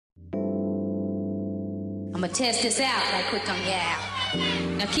I'ma test this out right quick on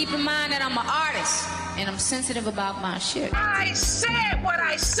y'all. Now keep in mind that I'm an artist and I'm sensitive about my shit. I said what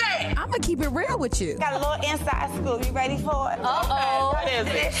I said. I'm gonna keep it real with you. Got a little inside scoop. You ready for it? Uh-oh. What is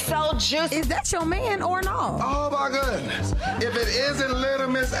it? It's so juicy. Is that your man or no? Oh my goodness. If it isn't Little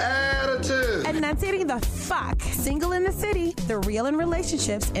Miss Attitude. Enunciating the fuck. Single in the City, the real in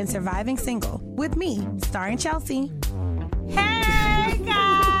relationships and surviving single. With me, starring Chelsea. Hey,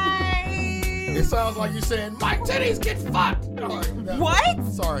 guys. It sounds like you're saying, my titties get fucked. What?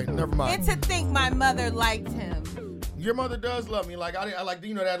 Sorry, never mind. And to think my mother liked him. Your mother does love me. Like, I like,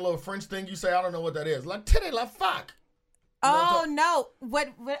 you know that little French thing you say? I don't know what that is. Like, titty, like, fuck. Oh, no. What?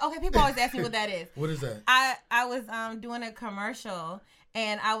 Okay, people always ask me what that is. What is that? I was doing a commercial,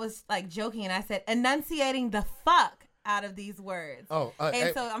 and I was, like, joking, and I said, enunciating the fuck out of these words. Oh.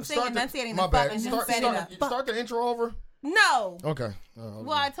 And so I'm saying enunciating the my fuck bad. and just setting up. Start the intro over? No. Okay.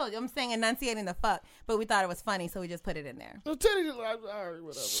 Well, I told you. I'm saying enunciating the fuck, but we thought it was funny, so we just put it in there. No, titty, all right, whatever.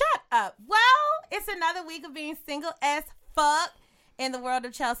 Shut up. Well, it's another week of being single as fuck in the world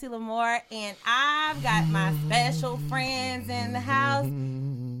of Chelsea Lamore, and I've got my special friends in the house.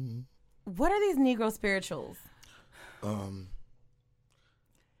 What are these Negro spirituals?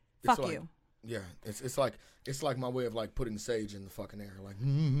 Fuck like, you. Yeah, it's like my way of like putting sage in the fucking air, like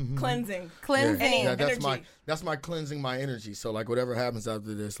Cleansing. Yeah, Energy. that's my cleansing my energy. So like whatever happens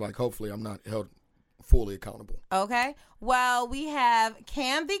after this, like hopefully I'm not held fully accountable. Okay. Well, we have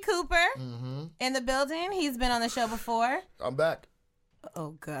Cam V. Cooper in the building. He's been on the show before. I'm back.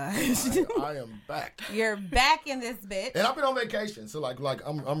 Oh gosh. I am back. You're back in this bitch. And I've been on vacation, so like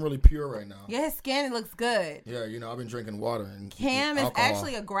I'm really pure right now. Yeah, his skin looks good. Yeah, you know, I've been drinking water and Cam is alcohol.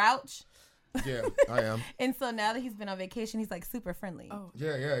 actually a grouch. Yeah, I am. And so now that he's been on vacation, he's like super friendly. Oh.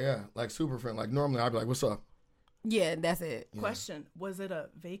 Yeah. Like super friendly. Like normally I'd be like, "What's up?" Yeah, that's it. Yeah. Question: was it a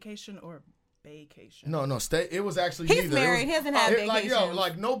vacation or vacation? No, stay. It was actually He's neither. married. He doesn't have vacations.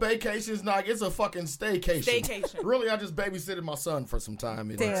 Like no vacations. Like it's a fucking staycation. Staycation. Really, I just babysitted my son for some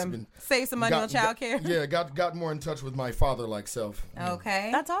time. Damn. Save some money on childcare. Yeah, got more in touch with my father-like self. Okay.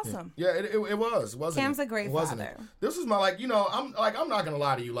 That's awesome. Yeah, it was. Wasn't Cam's it? a great Wasn't father. It? This is my I'm not gonna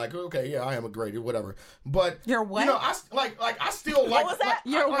lie to you. Like, okay, yeah, I am a great whatever. But you're what? You know, I still like. What was that?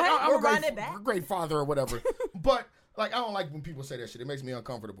 Like, you're like, what? I'm Run it back. a great father or whatever. But. Like, I don't like when people say that shit. It makes me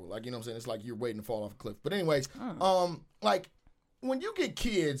uncomfortable. Like, you know what I'm saying? It's like you're waiting to fall off a cliff. But anyways, like, when you get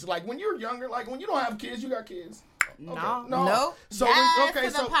kids, like, when you're younger, like, when you don't have kids, you got kids. Okay. No. Nope. So,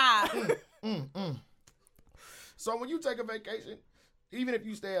 So when you take a vacation, even if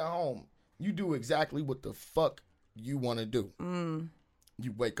you stay at home, you do exactly what the fuck you want to do.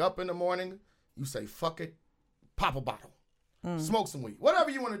 You wake up in the morning, you say, fuck it, pop a bottle. Smoke some weed.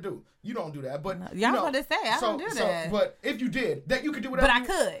 Whatever you want to do. You don't do that. But y'all want to say, I don't do that. But if you did, that you could do whatever. But I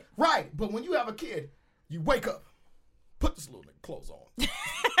could. Right. But when you have a kid, you wake up, put this little nigga clothes on.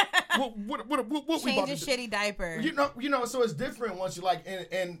 what we about Change to a do? shitty diaper. You know, so it's different once you like,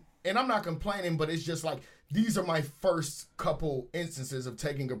 and I'm not complaining, but it's just like, these are my first couple instances of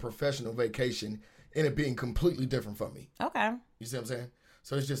taking a professional vacation and it being completely different from me. Okay. You see what I'm saying?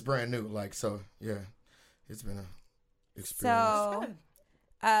 So it's just brand new. Like, so yeah, it's been a experience. So,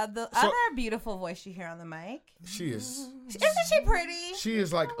 the other beautiful voice you hear on the mic. She is. Isn't she pretty? She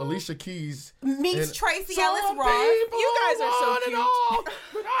is like Alicia Keys. Meets Tracy Ellis Ross. You guys are so cute.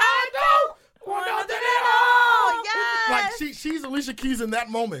 I don't want nothing at all. Yes. Like she's Alicia Keys in that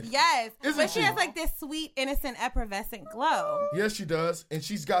moment. Yes. Isn't but she she? has like this sweet, innocent, effervescent glow. Yes, she does, and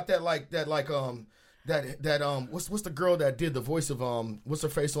she's got that what's the girl that did the voice of what's her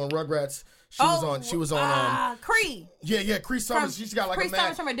face on Rugrats? She was on Cree. Yeah, Cree Summers. She's got like Cree a mad,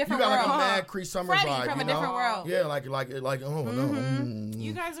 Summers from a different you got world. like a mad Cree Summers Freddie vibe, from you a know? different world. Yeah, like no.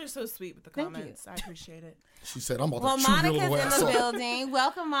 You guys are so sweet with the Thank comments. I appreciate it. She said, "I'm about Well, to chew your Monica's little in ass the up." building.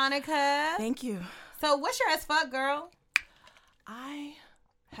 Welcome, Monica. Thank you. So, what's your as fuck, girl? I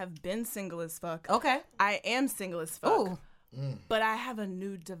have been single as fuck. Okay. I am single as fuck. Ooh. But I have a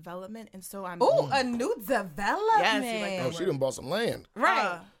new development, and so I'm. Ooh, a new development. Yes, you like that Oh, she done bought some land.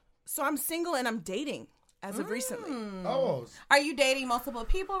 Right. So I'm single and I'm dating as of recently. Oh, Are you dating multiple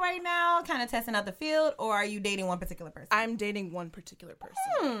people right now, kind of testing out the field, or are you dating one particular person? I'm dating one particular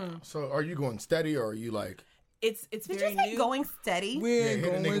person. so are you going steady or are you like? It's Did very you say new. going steady? Hit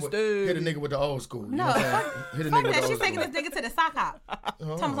a nigga with the old school. You know No, what I'm saying? fuck, Hit a fuck nigga with that. the She's old taking school. this nigga to the sock hop.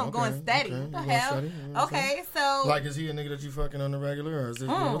 Tell me I'm going steady. okay. What the You going hell? steady? You know what I'm Okay, so Like, is he a nigga that you fucking on the regular, or is this,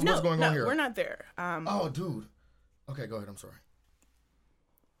 what's No, going on here? we're not there. Oh, dude. Okay, go ahead. I'm sorry.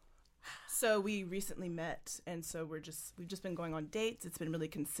 So we recently met, and so we've just been going on dates. It's been really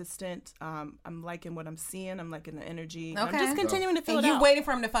consistent. I'm liking what I'm seeing. I'm liking the energy. Okay. I'm just continuing to feel and it you out. waiting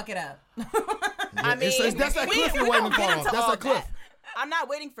for him to fuck it up. I mean, that's that cliff you're we waiting don't get for. into That's all that cliff. that. I'm not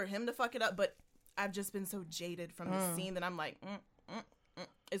waiting for him to fuck it up, but I've just been so jaded from the scene that I'm like,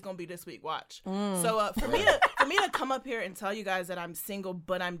 it's gonna be this week. Watch. So for me to come up here and tell you guys that I'm single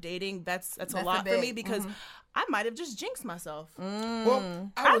but I'm dating, that's a lot for me because I might have just jinxed myself.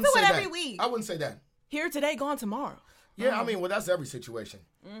 Well, I wouldn't do say it that. every week. I wouldn't say that. Here today, gone tomorrow. Yeah, I mean, well, that's every situation.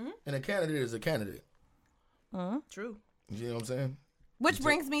 And a candidate is a candidate. True. You know what I'm saying? Which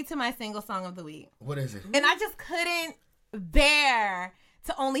brings me to my single song of the week. What is it? And I just couldn't bear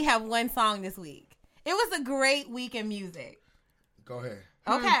to only have one song this week. It was a great week in music. Go ahead.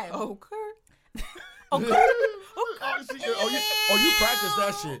 Okay. Okay. Oh, you practice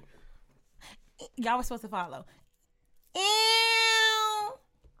that shit. Y'all were supposed to follow. Ew.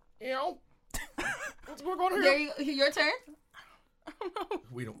 You know? What's going on There here? your turn.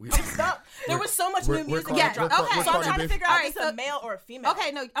 We don't. Stop. There was so much new music. Yeah, dropped. okay. So I'm trying to figure out All right, if it's a male or a female.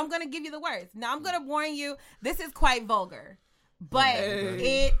 Okay, no, I'm going to give you the words. Now, I'm going to warn you, this is quite vulgar, but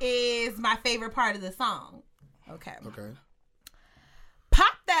it is my favorite part of the song. Okay.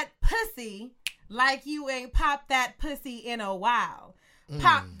 Pop that pussy like you ain't popped that pussy in a while.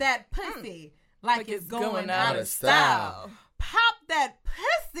 Pop that pussy like it's going out of style. Pop that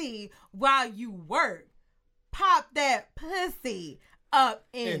pussy while you work. Pop that pussy up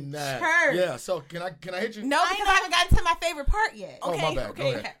in church. Yeah, so can I hit you? No, because I haven't gotten to my favorite part yet. Oh, my bad. Go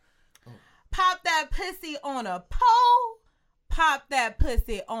ahead. Pop that pussy on a pole. Pop that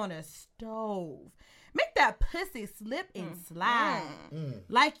pussy on a stove. Make that pussy slip and slide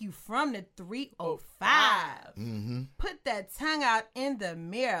like you from the 305. Put that tongue out in the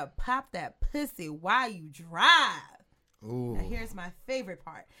mirror. Pop that pussy while you drive. Ooh. Now here's my favorite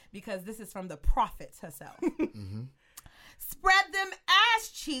part because this is from the prophet herself. Spread them ass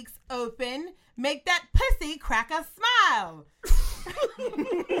cheeks open. Make that pussy crack a smile.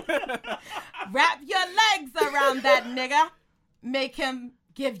 Wrap your legs around that nigga. Make him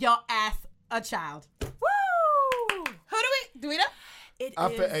give your ass a child. Woo! Who do we know? I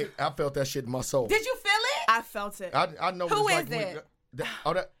felt that shit in my soul. Did you feel it? I felt it. I know. Who what is it's it?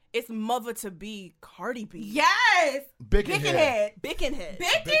 That It's mother to be Cardi B. Yes. Bickenhead.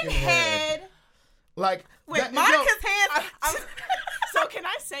 Bickenhead. Like with that, Monica's hands. So can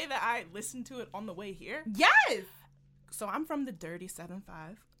I say that I listened to it on the way here? Yes. So I'm from the dirty 7-5.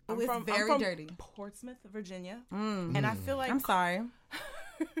 It was I'm very from dirty. Portsmouth, Virginia. And I feel like I'm sorry.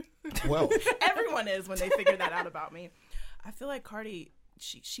 Well, everyone is when they figure that out about me. I feel like Cardi,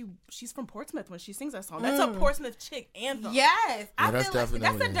 she's from Portsmouth when she sings that song. That's a Portsmouth chick anthem. Yes, Yeah, I that's feel like that's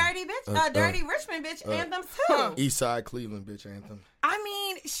a definitely dirty bitch, dirty Richmond bitch anthem too. East Side Cleveland bitch anthem. I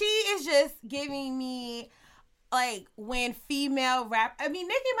mean, she is just giving me like when female rap. I mean,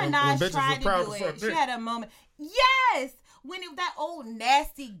 Nicki Minaj bitches tried was proud to do to it. suck She dick. had a moment. Yes, when it, that old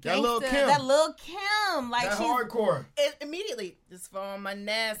nasty gangster, that Lil' Kim, like That she's hardcore. Immediately, just for my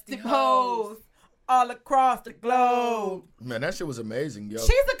nasty hoes hoes. all across the globe. Man, that shit was amazing, yo.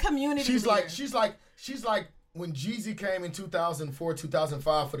 She's a community. She's leader. she's like when Jeezy came in 2004,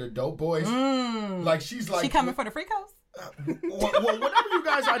 2005 for the Dope Boys. Like she's like she coming for the free coast. well, whatever you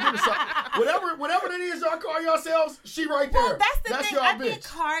guys identify, whatever it is y'all call yourselves, she right there. Well, that's the thing. your I bitch. think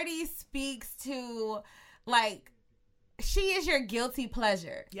Cardi speaks to, like, she is your guilty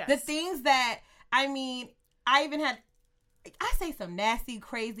pleasure. Yes. The things that, I mean, I say some nasty,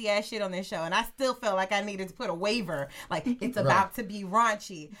 crazy ass shit on this show, and I still felt like I needed to put a waiver, like it's about to be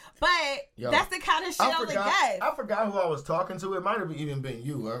raunchy. But that's the kind of shit I only does. I forgot who I was talking to. It might have even been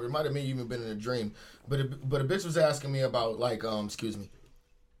you, or it might have even been in a dream. But a bitch was asking me about like excuse me.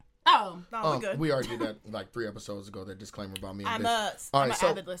 Oh, No, we good. We already did that like 3 episodes ago. That disclaimer about me. And I'm bitch. an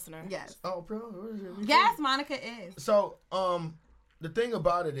avid listener. yes. Oh, bro. Yes, Monica is. So the thing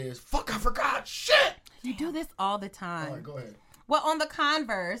about it is, fuck, I forgot. Shit. You do this all the time. All right, go ahead. Well, on the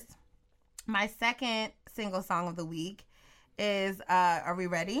converse, my second single song of the week is, are we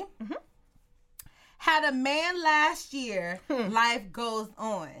ready? Mm-hmm. Had a man last year, life goes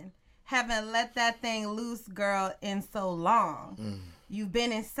on. Haven't let that thing loose, girl, in so long. You've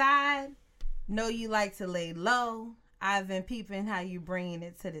been inside, know you like to lay low. I've been peeping how you bringing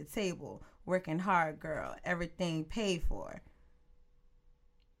it to the table. Working hard, girl, everything paid for.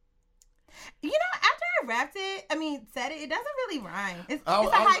 You know, after I rapped it, said it doesn't really rhyme. It's a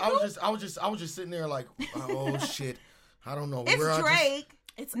haiku. I was just sitting there like, oh shit, I don't know. It's Drake.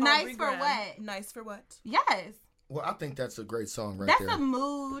 It's Nice Aubrey for Graham. what? Nice for what? Yes. Well, I think that's a great song right That's there. a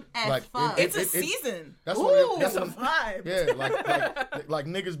mood as Like, fuck. It's a season. That's Ooh, what. That's It's a what. vibe. Yeah, like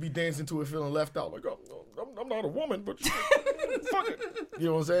niggas be dancing to it, feeling left out. Like, I'm not a woman, but fuck it. You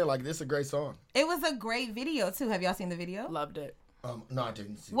know what I'm saying? Like, this is a great song. It was a great video too. Have y'all seen the video? Loved it. No, I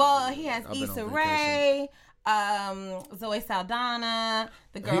didn't see Well, it. he has I've been Issa on Rae, Zoe Saldana,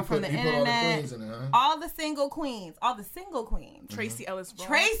 the girl from the He put internet, all the queens in it, huh? all the single queens. Tracy Ellis Ross.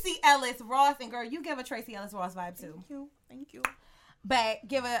 Tracy Ellis Ross, and girl, you give a Tracy Ellis Ross vibe too. Thank you. But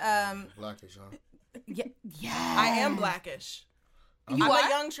give a Blackish, huh? yeah. I am blackish. I'm are? a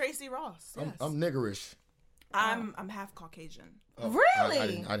young Tracy Ross. Yes. I'm niggerish. I'm half Caucasian. Oh,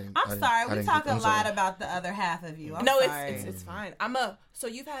 Really? I didn't. I'm sorry. We talk a I'm lot sorry. about the other half of you. I'm No, sorry. it's fine. So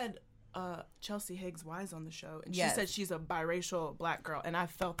you've had Chelsea Higgs Wise on the show, and Yes. she said she's a biracial black girl, and I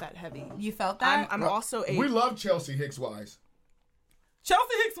felt that heavy. You felt that? I'm also a We love Chelsea Hicks Wise.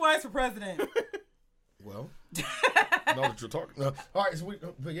 Chelsea Hicks Wise for president. Well, know that you're talking. No. All right,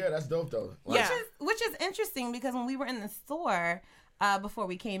 but yeah, that's dope though. Like, Which is interesting because when we were in the store before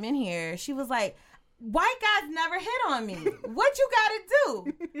we came in here, she was like, "White guys never hit on me. What you gotta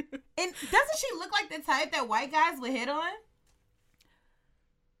do?" And doesn't she look like the type that white guys would hit on?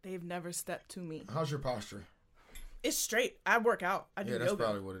 They've never stepped to me. How's your posture? It's straight. I work out. I do Yeah, that's yoga.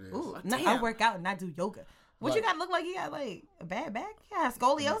 probably what it is. Ooh, Damn. I work out and I do yoga. What you Like- got to look like? You got like a bad back? Yeah,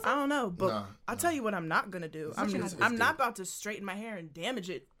 scoliosis. I don't know, but Nah, I'll tell you what I'm not gonna do. I'm it's not good. about to straighten my hair and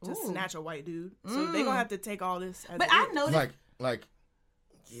damage it to Ooh. snatch a white dude. So they gonna have to take all this. As But it I is. noticed. Like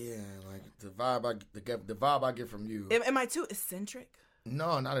the vibe I get from you. Am I too eccentric?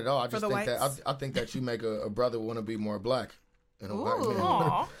 No, not at all. I just the think that whites? I think that you make a brother want to be more black. And a black Ooh. man.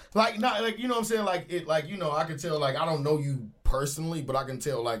 Aw. Like not like you know what I'm saying, I can tell, like, I don't know you personally, but I can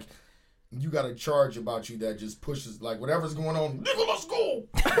tell, like, you got a charge about you that just pushes, like, whatever's going on, nigga, let's go.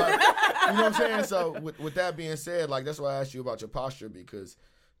 Like, you know what I'm saying? So with that being said, like, that's why I asked you about your posture, because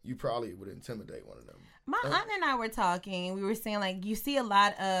you probably would intimidate one of them. My aunt and I were talking. We were saying, like, you see a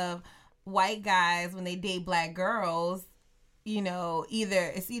lot of white guys when they date black girls, you know,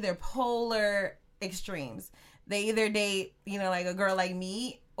 it's either polar extremes. They either date, you know, like a girl like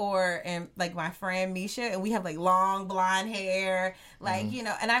me and like my friend Misha, and we have like long blonde hair, like, you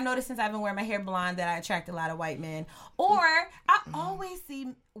know, and I've noticed since I've been wearing my hair blonde that I attract a lot of white men. Or I always see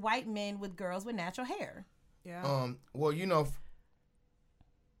white men with girls with natural hair. Yeah. Well, you know,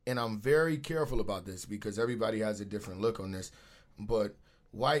 and I'm very careful about this because everybody has a different look on this, but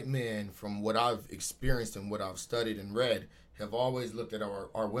white men, from what I've experienced and what I've studied and read, have always looked at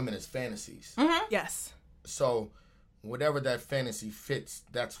our women as fantasies. Yes. So whatever that fantasy fits,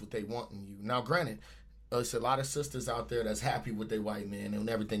 that's what they want in you. Now, granted, there's a lot of sisters out there that's happy with their white man and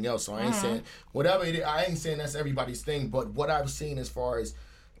everything else. So I ain't saying whatever it is, I ain't saying that's everybody's thing. But what I've seen as far as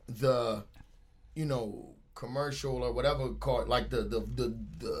the, you know, commercial or whatever called, like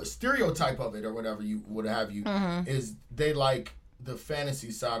the stereotype of it or whatever you would have you, is they like the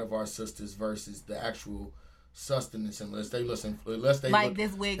fantasy side of our sisters versus the actual sustenance, unless they Like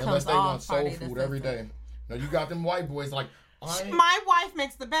this wig unless comes they off, want soul are they the food every sister? day. Now you got them white boys like, My wife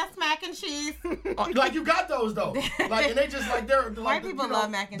makes the best mac and cheese. like you got those though, like, and they just like they're like, White people love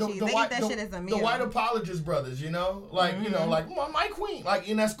mac and cheese. They eat that shit as a meal. The white apologist brothers, you know, like you know, like my queen, like,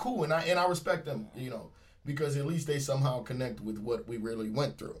 and that's cool, and I respect them, you know, because at least they somehow connect with what we really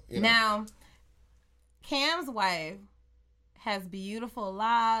went through. You know? Now, Cam's wife has beautiful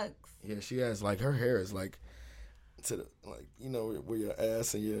locks. Yeah, she has, like, her hair is like to the, like, you know, where your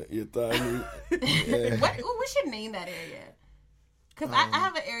ass and your thigh meet. Yeah. We should name that area. Because I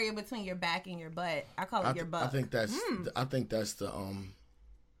have an area between your back and your butt. I call it your butt. I think that's the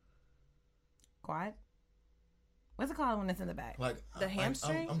Quad? What's it called when it's in the back? like The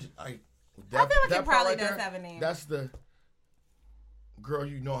hamstring? I feel like it part probably right does there, have a name. That's the girl.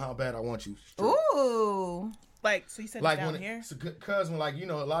 You know how bad I want you. Ooh. Like, so you said Like it down when here? cause when, like, you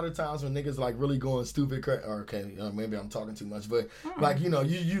know, a lot of times when niggas like really going stupid, or okay, maybe I'm talking too much, but like, you know,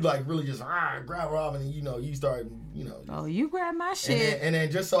 you like really just grab Robin, and you know, you start, you know, Oh, you grab my shit. and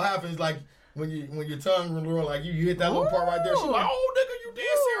then just so happens, like, when your tongue roll, like, you hit that little part right there, she's like, oh, nigga, you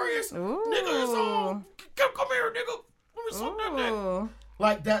dead serious, nigga, it's on, come here, nigga, let me suck that dick. Ooh.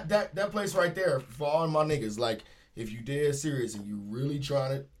 Like that place right there for all my niggas. Like, if you dead serious and you really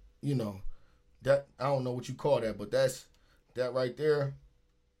trying to, you know, that, I don't know what you call that, but that right there,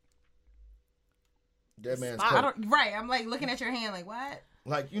 that man's coat. Right. I'm like looking at your hand like, what?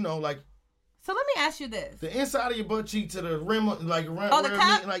 Like, you know, like So let me ask you this. the inside of your butt cheek to the rim, like around Oh, the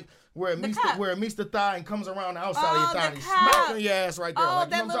cup? where it meets the thigh and comes around the outside of your thigh. the And cup. smack on your ass right there. Oh, like,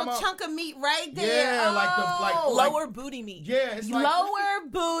 you that know what I'm little talking chunk of meat right there. Yeah, like Lower booty meat. yeah, it's like Lower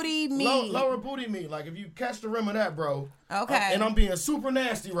booty meat. lower booty meat. Like, if you catch the rim of that, bro. Okay. And I'm being super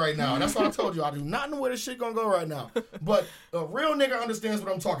nasty right now. That's what I told you. I do not know where this shit gonna go right now. But a real nigga understands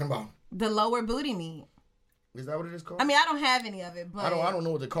what I'm talking about. The lower booty meat. Is that what it is called? I mean, I don't have any of it, but I don't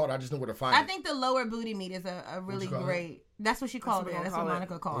know what they call it. I just know where to find it. I think the lower booty meat is a really you call it? great. That's what she called what it. we're That's gonna what call it.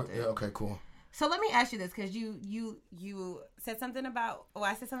 Monica called it. Yeah, okay, cool. So let me ask you this, because you said something about. Oh,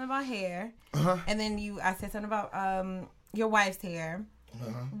 I said something about hair, and then I said something about your wife's hair.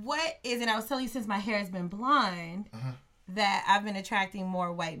 What is it? I was telling you, since my hair has been blonde, that I've been attracting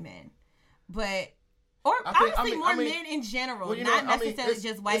more white men, but more men in general, well, not necessarily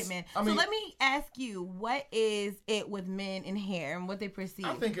just white men. I So mean, let me ask you, what is it with men and hair and what they perceive?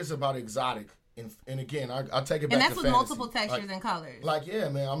 I think it's about exotic. And again, I take it back and to that's with fantasy. multiple textures and colors. Like, yeah,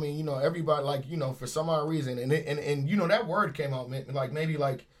 man. I mean, everybody, like, for some odd reason, and that word came out, like, maybe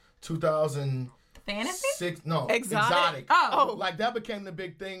like 2006. Fantasy? No, exotic. Oh. Like, that became the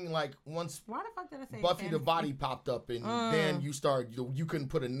big thing. Like, once Why the fuck did I say Buffy fantasy? the Body popped up, and then you couldn't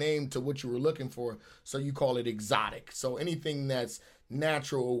put a name to what you were looking for, so you call it exotic. So anything that's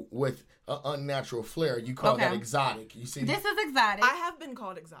natural with an unnatural flair, you call that exotic. You see, This is exotic. I have been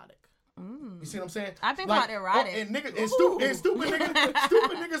called exotic. you see what I'm saying? I've been called erotic. And niggas, and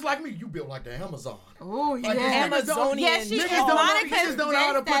stupid niggas like me, you built like the Amazon. Ooh, Like, yeah. Amazonian. Yeah, she is. Niggas Monica's don't know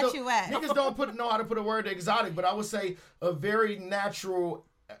how to very put statuette. niggas don't know how to put a word exotic, but I would say a very natural,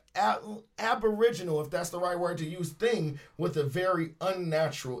 aboriginal, if that's the right word to use, thing with a very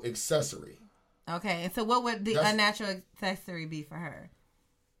unnatural accessory. Okay, and so what would the unnatural accessory be for her?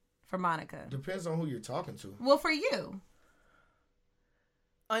 For Monica? Depends on who you're talking to. Well, for you.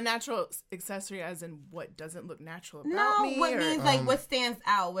 Unnatural accessory as in what doesn't look natural about No, me? what means like what stands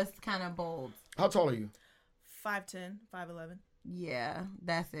out, what's kind of bold. How tall are you? 5'10", 5'11". Yeah,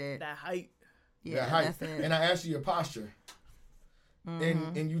 that's it. That height. Yeah, That height. that's it. And I asked you your posture.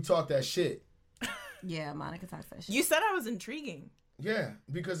 And you talk that shit. Yeah, Monica talks that shit. You said I was intriguing. Yeah,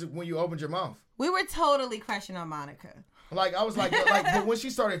 because when you opened your mouth. We were totally crushing on Monica. Like, I was like, but when she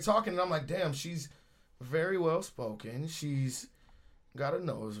started talking, and I'm like, damn, she's very well spoken. She's got a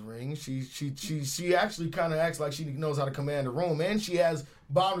nose ring. She actually kind of acts like she knows how to command a room, and she has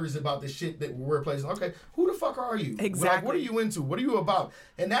boundaries about the shit that we're placing. Okay, who the fuck are you? Exactly. Like, what are you into? What are you about?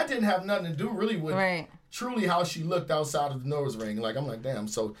 And that didn't have nothing to do really with truly how she looked outside of the nose ring. Like, I'm like, damn.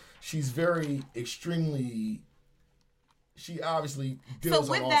 So she's very extremely. She obviously deals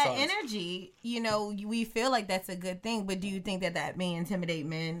So with on all that sides. energy, we feel like that's a good thing. But do you think that may intimidate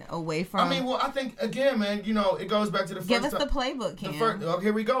men away from? I mean, well, I think again, man, it goes back to the first give us time. the playbook, Cam.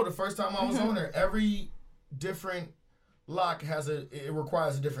 Here we go. The first time I was on there, every different lock it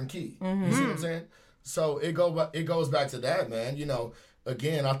requires a different key. You see what I'm saying? So it goes back to that, man.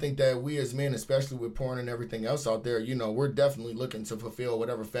 Again, I think that we as men, especially with porn and everything else out there, we're definitely looking to fulfill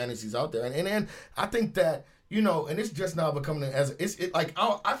whatever fantasies out there, and then I think that. And it's just now becoming I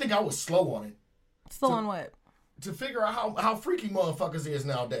think I was slow on it. Slow on what? To figure out how freaky motherfuckers is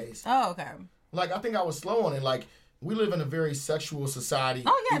nowadays. Oh, okay. Like, I think I was slow on it. Like, we live in a very sexual society.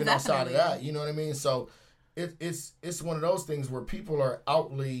 Oh, yeah, even outside of definitely. that. You know what I mean? So it's one of those things where people are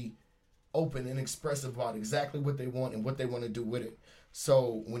outly open and expressive about exactly what they want and what they want to do with it.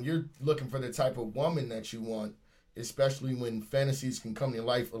 So when you're looking for the type of woman that you want, especially when fantasies can come to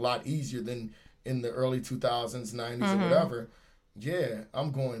life a lot easier than in the early 2000s, 90s, or whatever, yeah,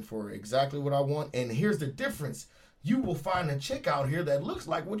 I'm going for exactly what I want. And here's the difference. You will find a chick out here that looks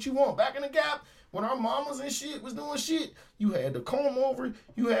like what you want. Back in the Gap, when our mamas and shit was doing shit, you had the comb over,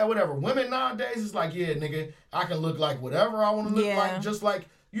 you had whatever. Women nowadays, it's like, yeah, nigga, I can look like whatever I want to look like, just like,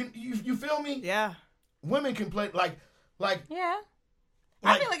 you feel me? Yeah. Women can play, like. Yeah.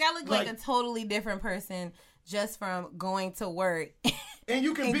 I feel like I look like a totally different person just from going to work. And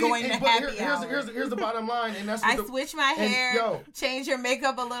you can and be going to happy hour. Here's the bottom line, and that's what switch my hair, change your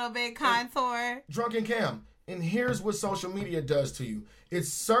makeup a little bit, contour. Drunken Cam. And here's what social media does to you. It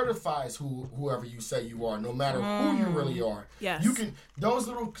certifies whoever you say you are, no matter who you really are. Yes. You can those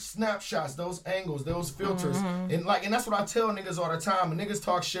little snapshots, those angles, those filters, and that's what I tell niggas all the time. And niggas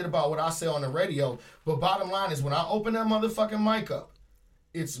talk shit about what I say on the radio. But bottom line is when I open that motherfucking mic up,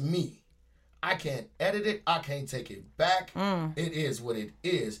 it's me. I can't edit it. I can't take it back. It is what it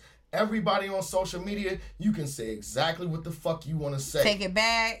is. Everybody on social media, you can say exactly what the fuck you want to say. Take it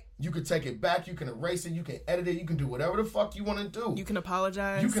back. You can take it back. You can erase it. You can edit it. You can do whatever the fuck you want to do. You can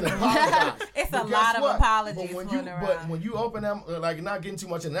apologize. You can apologize. It's but a lot of apologies but when you open them, like, not getting too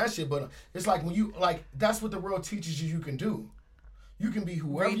much in that shit, but it's like when you, like, that's what the world teaches you can do. You can be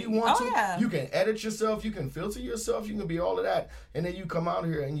whoever you want to. Yeah. You can edit yourself. You can filter yourself. You can be all of that. And then you come out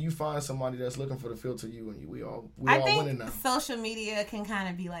here and you find somebody that's looking for the filter you, and we all winning now. Social media can kind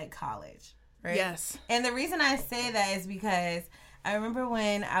of be like college, right? Yes. And the reason I say that is because I remember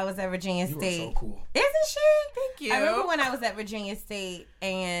when I was at Virginia State. You are so cool. Isn't she? Thank you. I remember when I was at Virginia State,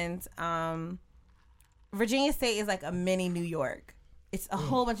 and Virginia State is like a mini New York. it's a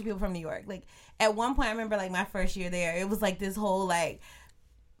whole bunch of people from New York. Like at one point, I remember like my first year there, it was like this whole like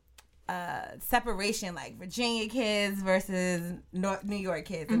separation, like Virginia kids versus New York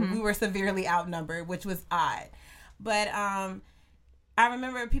kids, and we were severely outnumbered, which was odd. But I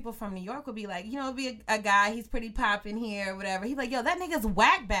remember people from New York would be like, you know, be a guy, he's pretty popping here, or whatever. He's like, yo, that nigga's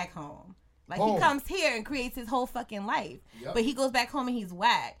whack back home. Like, he comes here and creates his whole fucking life. Yep. But he goes back home and he's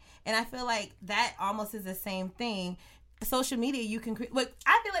whack. And I feel like that almost is the same thing. Social media, you can create. Look,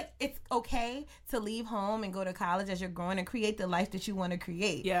 I feel like it's okay to leave home and go to college as you're growing and create the life that you want to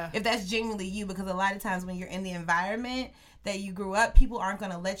create. Yeah. If that's genuinely you, because a lot of times when you're in the environment that you grew up, people aren't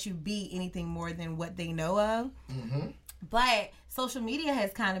going to let you be anything more than what they know of. Mm-hmm. But social media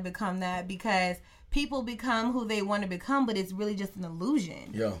has kind of become that because people become who they want to become, but it's really just an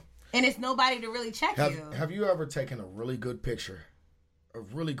illusion. Yeah. And it's nobody to really check you. Have you ever taken a really good picture, a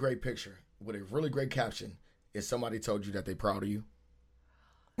really great picture with a really great caption, if somebody told you that they're proud of you?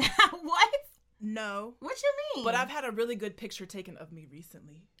 What? No. What you mean? But I've had a really good picture taken of me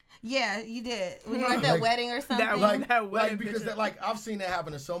recently. Yeah, you did. When you were at that wedding or something? That wedding because I've seen that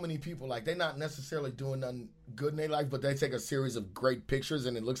happen to so many people. Like, they're not necessarily doing nothing good in their life, but they take a series of great pictures,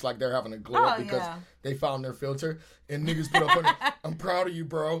 and it looks like they're having a glow up because they found their filter. And niggas put up on it, I'm proud of you,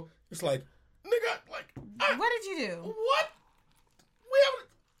 bro. It's like, nigga, like... what did you do? What? We haven't...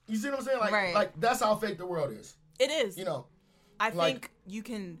 You see what I'm saying? Like, like that's how fake the world is. It is. You know? I think you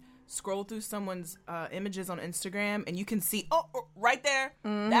can scroll through someone's images on Instagram and you can see, right there,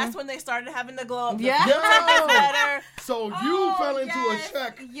 that's when they started having the glow up. Yeah. Better. So you fell into a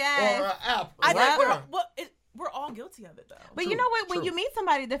check or an app. I think we're all guilty of it, though. But you know what? When you meet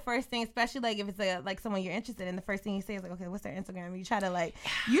somebody, the first thing, especially like if it's like someone you're interested in, the first thing you say is like, okay, what's their Instagram? You try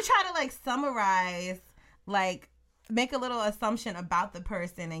to summarize, like, make a little assumption about the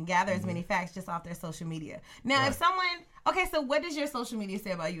person and gather as many facts just off their social media. Now, if someone... Okay, so what does your social media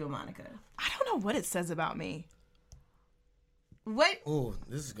say about you and Monica? I don't know what it says about me. What? Oh,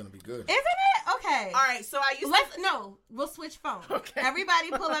 this is going to be good. Isn't it? Okay. All right, so I used No, we'll switch phones. Okay.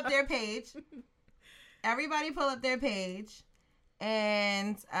 Everybody pull up their page.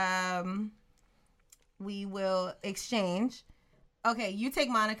 And we will exchange. Okay, you take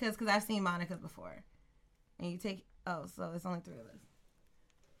Monica's because I've seen Monica's before. And you take... Oh, so it's only 3 of us.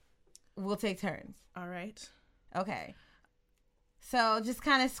 We'll take turns. All right. Okay. So just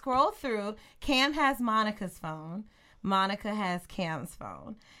kind of scroll through. Cam has Monica's phone. Monica has Cam's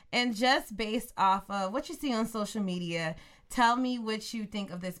phone. And just based off of what you see on social media, tell me what you think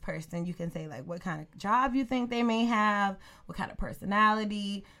of this person. You can say like what kind of job you think they may have, what kind of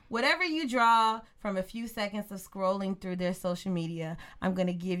personality, whatever you draw from a few seconds of scrolling through their social media. I'm going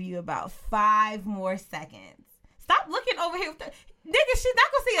to give you about 5 more seconds. Stop looking over here. Nigga, she's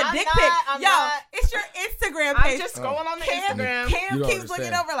not going to see a dick pic. Yo, it's your Instagram page. I'm just scrolling on the Instagram. Cam keeps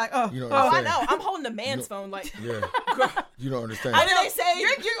looking over like, I know. I'm holding the man's phone like. Yeah. You don't understand. I know. They say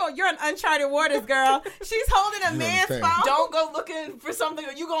you're an uncharted waters, girl. She's holding a man's phone. Don't go looking for something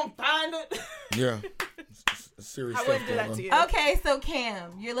or you going to find it. Yeah. It's serious I wouldn't do that to you. Okay, so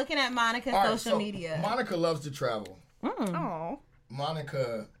Cam, you're looking at Monica's social media. Monica loves to travel. Oh.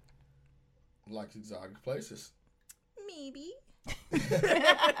 Monica likes exotic places. Maybe.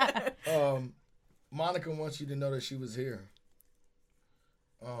 Monica wants you to know that she was here.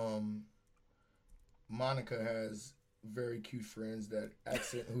 Monica has very cute friends that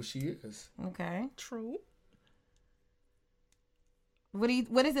accent who she is. Okay. True. What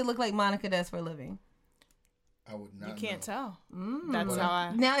does it look like Monica does for a living? I would not. You can't tell. That's how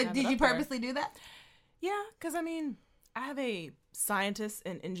I. Now, did you purposely do that? Yeah, because I mean, I have a scientist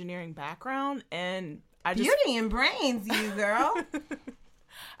and engineering background, and beauty and brains, you girl.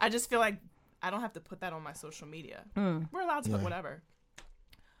 I just feel like I don't have to put that on my social media. We're allowed to put whatever.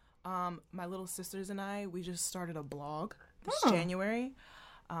 My little sisters and I, we just started a blog this January.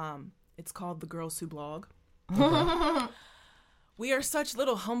 It's called The Girls Who Blog. We are such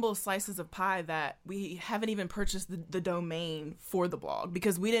little humble slices of pie that we haven't even purchased the domain for the blog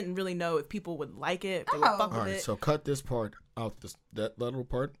because we didn't really know if people would like it. If they would fuck with All right, so cut this part out, that little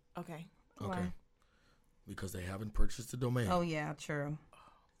part. Okay. Why? Because they haven't purchased the domain. Oh, yeah, true.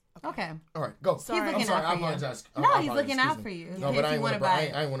 Okay. All right, go. Sorry. I'm sorry. I apologize. No, he's looking out for you. No, but I ain't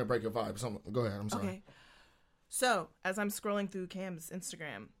want to break your vibe. So go ahead. I'm sorry. Okay. So, as I'm scrolling through Cam's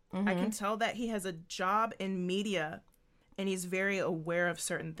Instagram, I can tell that he has a job in media and he's very aware of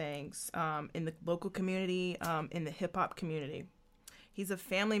certain things in the local community, in the hip-hop community. He's a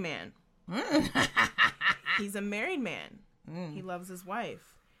family man. He's a married man. He loves his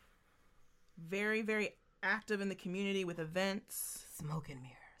wife. Very, very active in the community with events. Smoke and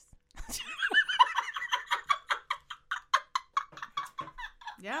mirrors.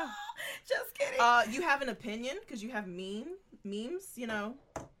 Yeah. Just kidding. You have an opinion because you have memes, you know.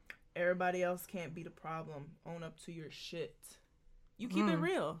 Everybody else can't be the problem. Own up to your shit. You keep it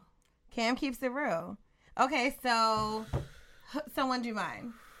real. Cam keeps it real. Okay, so someone do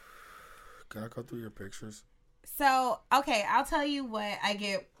mine. Can I go through your pictures? So, okay, I'll tell you what I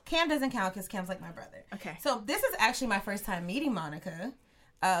get. Cam doesn't count because Cam's like my brother. Okay. So this is actually my first time meeting Monica.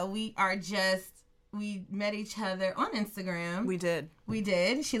 We met each other on Instagram. We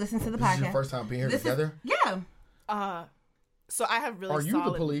did. She listens to the This podcast. is your first time being here together? Yeah. So I have really Are you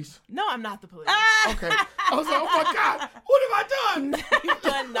the police? No, I'm not the police. Okay. I was like, oh my God, what have I done? You've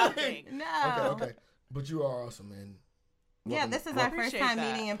done nothing. No. Okay. But you are awesome, man. Yeah, this is our first Appreciate time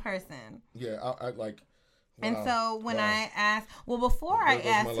that. meeting in person. Yeah, I like. And wow, so when wow. I asked, before I There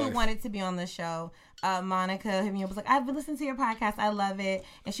goes asked my who life. wanted to be on the show, Monica hit me up, was like, I've been listening to your podcast. I love it.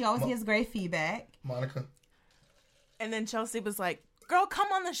 And she always gives great feedback. Monica. And then Chelsea was like, girl,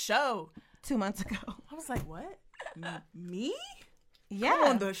 come on the show. 2 months ago. I was like, what? Me? Yeah. Come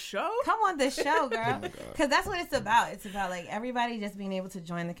on the show? Come on the show, girl. Because that's what it's about. It's about like everybody just being able to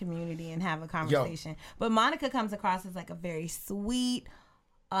join the community and have a conversation. But Monica comes across as like a very sweet,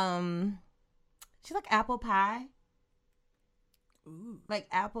 she's like apple pie. Ooh. Like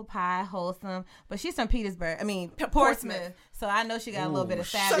apple pie, wholesome. But she's from Portsmouth. Portsmouth. So I know she got a little bit of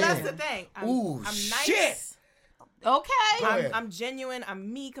Shit. savage. So that's in the her. thing. I'm nice. shit. Okay. Go ahead. I'm genuine.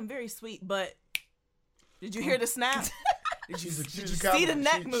 I'm meek. I'm very sweet. But did you hear the snap? She's a see the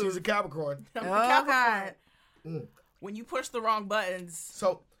neck move? She's a Capricorn. I'm Oh, a Capricorn. God. When you push the wrong buttons,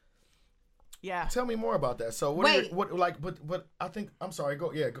 So yeah. tell me more about that. So what? Wait. But I think I'm sorry.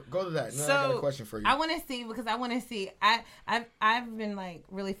 Go to that. And then I So, got a question for you. I want to see because I want to see. I've been like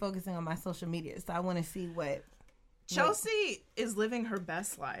really focusing on my social media, so I want to see what Chelsea is living her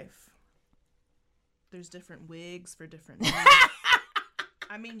best life. There's different wigs for different moods.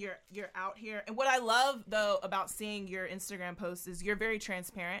 I mean, you're out here. And what I love, though, about seeing your Instagram posts is you're very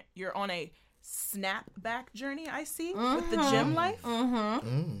transparent. You're on a snapback journey, I see, with the gym life.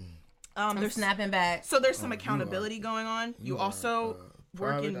 they're There's snapping back. So there's some accountability going on. You are also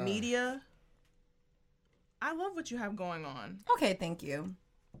work private in eye. media. I love what you have going on. Okay, thank you.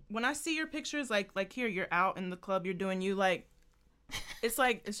 When I see your pictures, like here, you're out in the club, you're doing you, like, it's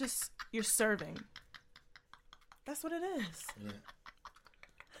just, you're serving. That's what it is. Yeah.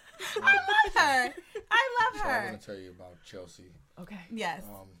 I love her. I love So I her. want to tell you about Chelsea. Okay. Yes.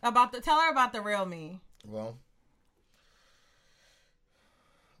 Um, Tell her about the real me. Well,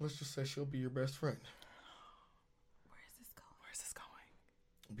 let's just say she'll be your best friend Where's this going? Where's this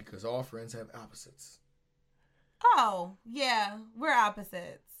going? because all friends have opposites. Oh, yeah. We're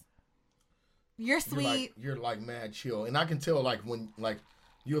opposites. You're sweet. You're like mad chill, and I can tell like when like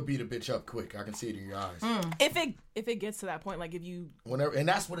you'll beat a bitch up quick. I can see it in your eyes. If it gets to that point, like if you Whenever, and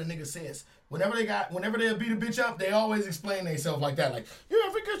that's what a nigga says. Whenever they beat a bitch up, they always explain themselves like that. Like, yeah,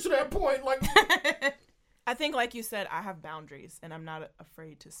 if it gets to that point, like, I think, like you said, I have boundaries, and I'm not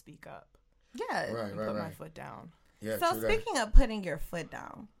afraid to speak up Yeah. right, and put my right. foot down. Yeah, So true that. speaking of putting your foot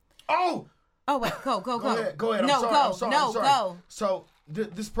down. Oh, Oh wait, go. go ahead. No, I'm sorry. No, I'm sorry. go. So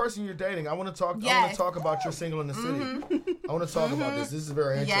this person you're dating, I want to talk. I want Yes. to talk about your single in the city. I want to talk about this. This is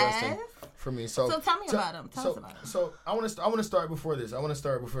very interesting Yes. for me. So So tell me about him. Tell us about him. So I want to start before this. I want to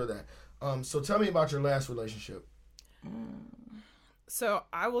start before that. So tell me about your last relationship. So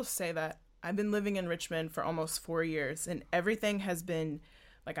I will say that I've been living in Richmond for almost 4 years, and everything has been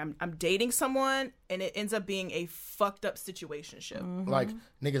like I'm dating someone, and it ends up being a fucked up situationship. Like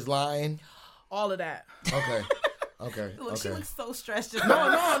niggas lying. All of that. Okay. Okay. Look, okay. she looks so stressed. Just No.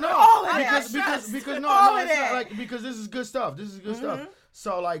 All of because that. because All no, of it's not that. like because this is good stuff. This is good stuff.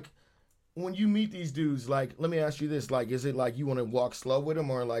 So like when you meet these dudes, like let me ask you this: like, is it like you want to walk slow with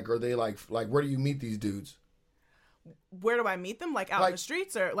them, or like are they like where do you meet these dudes? Where do I meet them? Like out Like- in the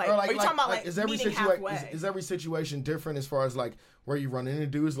streets, or like Or are you talking about like is every meeting situation halfway? is every situation different as far as like where you run into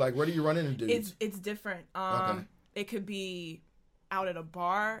dudes? Like where do you run into dudes? It's different. Okay. It could be out at a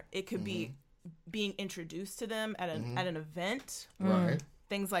bar. It could be being introduced to them at an event. Right.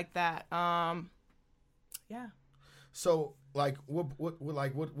 Things like that. Yeah. So like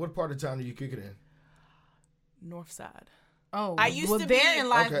what part of town do you kick it in? North Side. Oh, I used to be- therein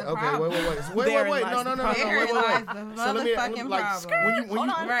lies Okay, the okay, problem. wait. Therein No, lies no, the no, problem. wait. Therein lies the motherfucking problem. when you Hold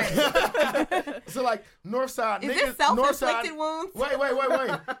on. Right. so like Northside Is niggas, this self-inflicted wounds? Wait.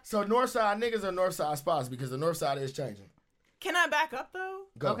 So Northside niggas are Northside spots because the Northside is changing. Can I back up though?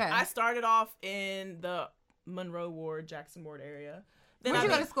 Go. Okay. I started off in the Monroe Ward, Jackson Ward area. Then Where'd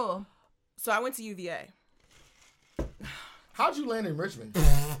you I go to school? So I went to UVA. How'd you land in Richmond?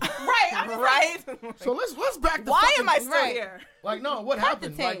 Right. Like, I mean, right? So let's back the Why fucking, am I still right. here? Like, no, what Cut the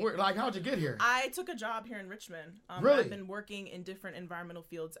happened? Like, tape. like, how'd you get here? I took a job here in Richmond. Really? I've been working in different environmental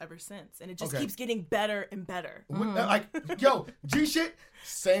fields ever since, and it just Okay. keeps getting better and better. Like, yo, G shit,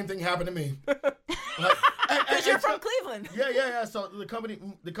 same thing happened to me. Like, Because you're from Cleveland. Yeah. So the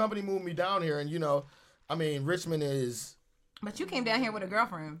company moved me down here, and you know, I mean, Richmond is. But you came down here with a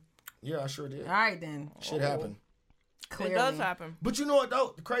girlfriend. Yeah, I sure did. All right, then. Shit happened. Clearly. It does happen. But you know what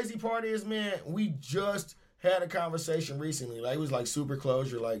though? The crazy part is, man, we just had a conversation recently. Like, it was like super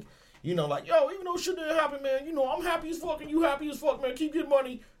closure. Like, you know, like, yo, even though shit didn't happen, man, you know, I'm happy as fuck and you happy as fuck, man. Keep getting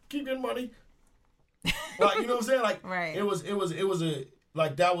money. Like, you know what I'm saying? Like, Right. It was a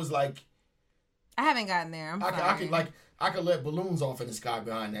like that was like I haven't gotten there. I'm sorry. I could let balloons off in the sky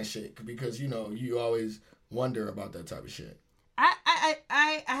behind that shit because you know you always wonder about that type of shit.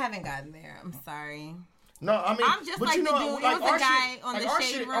 I haven't gotten there. I'm sorry. No, I mean, I'm just but like you know, the dude. like It was a our guy shit, on like the our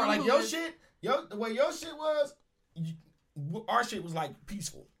shade shit, room like who your was- shit, the way your shit was, our shit was like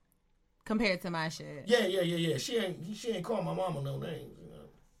peaceful. Compared to my shit. Yeah. She ain't call my mama no names. You know?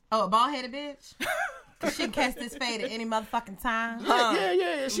 Oh, a bald-headed bitch? She can catch this fade at any motherfucking time.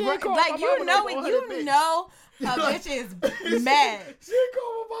 Yeah. She ain't call my Like, you mama know no it. bald-headed You bitch. know a bitch is mad. She ain't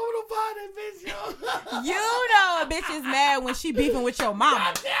call my mama no bald-headed bitch, yo. You know a bitch is mad when she beefing with your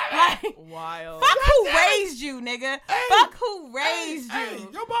mama. Like, Wild. fuck who raised you, nigga. Fuck who raised Hey, you.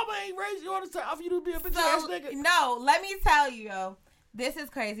 your mama ain't raised you all the time for you to be a bitch ass So, nigga. no, let me tell you, yo. This is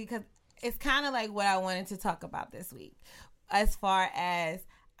crazy because it's kind of like what I wanted to talk about this week. As far as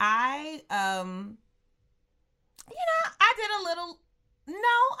I did a little. No,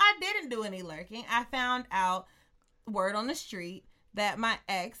 I didn't do any lurking. I found out word on the street that my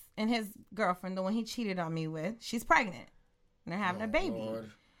ex and his girlfriend, the one he cheated on me with, she's pregnant. And they're having a baby. Lord.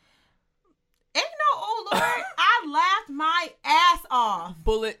 Ain't no, oh Lord, I laughed my ass off.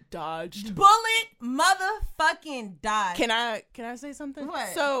 Bullet dodged. Bullet motherfucking died. Can I say something?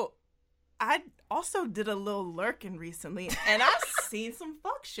 What? So, I also did a little lurking recently, and I seen some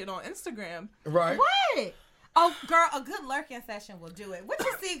fuck shit on Instagram. Right. What? Oh, girl, a good lurking session will do it. What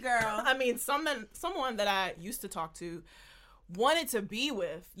you see, girl? I mean, someone that I used to talk to wanted to be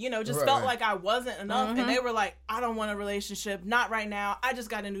with, you know, just Right. felt like I wasn't enough. And they were like, I don't want a relationship. Not right now. I just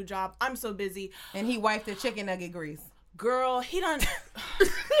got a new job. I'm so busy. And he wiped the chicken nugget grease. Girl, he done.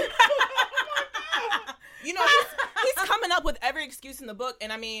 You know, he's coming up with every excuse in the book.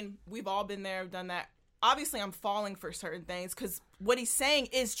 And I mean, we've all been there, done that. Obviously, I'm falling for certain things because what he's saying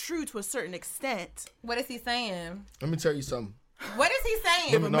is true to a certain extent. What is he saying? Let me tell you something. What is he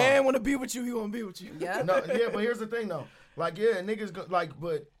saying? If a man want to be with you, he want to be with you. Yeah. No, yeah, but here's the thing though. Like, yeah, niggas like,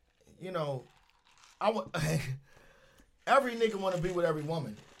 but you know, every nigga want to be with every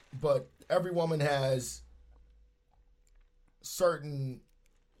woman, but every woman has certain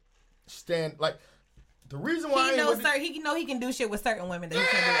like the reason why He knows he know he can do shit with certain women that he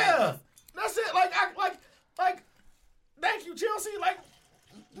can't do with yeah, others. that's it. Like, thank you, Chelsea. Like,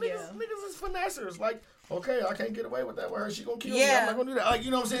 niggas is finessers. Like, okay, I can't get away with that with her. She gonna kill me. I'm not gonna do that. Like,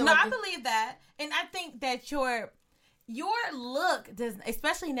 you know what I'm saying? No, Like, I believe that, and I think that your look does,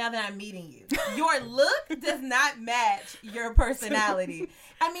 especially now that I'm meeting you, your look does not match your personality.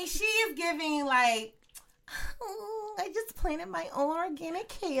 I mean, she is giving like, I just planted my own organic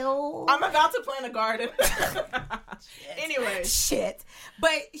kale. I'm about to plant a garden. Anyway. Shit.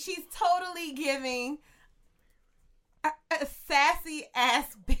 But she's totally giving a sassy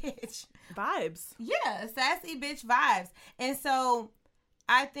ass bitch Vibes. Yeah, sassy bitch vibes. And so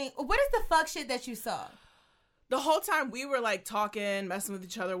I think, what is the fuck shit that you saw? The whole time we were like talking, messing with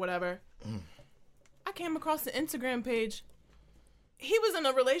each other, whatever, I came across the Instagram page. He was in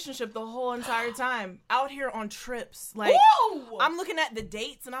a relationship the whole entire time, out here on trips. Like, Whoa! I'm looking at the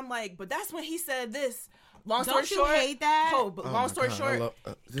dates and I'm like, but that's when he said this. Long story Don't you short, hate that? Oh, but long story short,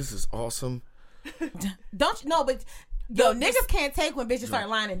 this is awesome. Don't you know? But yo, niggas can't take when bitches start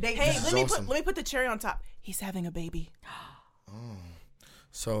lying and dating. hey, is let awesome. me put the cherry on top. He's having a baby.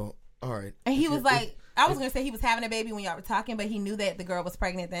 So, all right. And he was like, I was gonna say he was having a baby when y'all were talking, but he knew that the girl was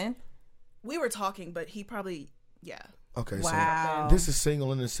pregnant then. We were talking, but he probably, yeah. Okay, Wow. so this is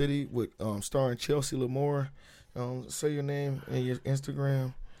Single in the City with starring Chelsea Lamore. Say your name and your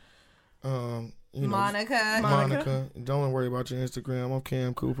Instagram. You know, Monica. Don't worry about your Instagram. I'm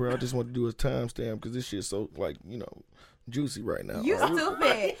Cam Cooper. I just want to do a timestamp because this shit's so juicy right now. You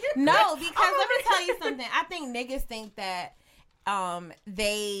stupid. No, because let me tell you something. I think niggas think that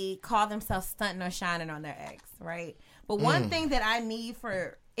they call themselves stunting or shining on their ex, right? But one thing that I need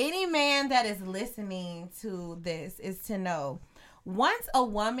for any man that is listening to this is to know once a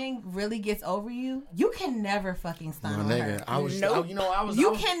woman really gets over you, you can never fucking stunt on her.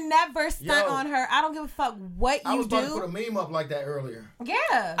 You can never stunt on her. I don't give a fuck what you do. I was about to put a meme up like that earlier.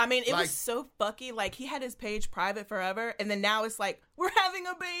 Yeah. I mean, it was so fucky. Like, he had his page private forever, and then now it's like, we're having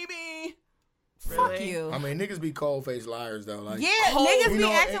a baby. Fuck you. I mean, niggas be cold-faced liars, though. Like, niggas be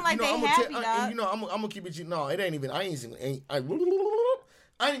acting like they happy, dog. I'm gonna keep it. No, it ain't even. I ain't even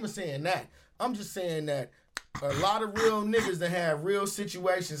saying that. I'm just saying that a lot of real niggas that had real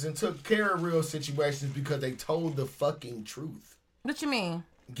situations and took care of real situations because they told the fucking truth. What you mean?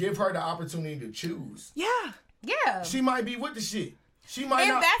 Give her the opportunity to choose. Yeah. She might be with the shit. She might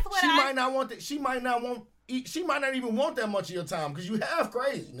not. Might not want that. She might not want. She might not even want that much of your time because you have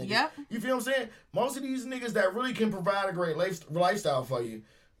crazy, nigga. Yep. You feel what I'm saying? Most of these niggas that really can provide a great lifestyle for you,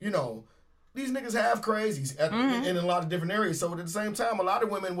 you know, these niggas have crazies in a lot of different areas. So at the same time, a lot of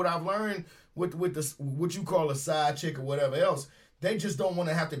women, what I've learned with this, what you call a side chick or whatever else, they just don't want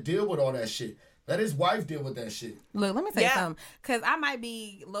to have to deal with all that shit. Let his wife deal with that shit. Look, let me tell you something. Because I might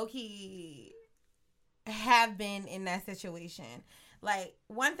be low-key have been in that situation. Like,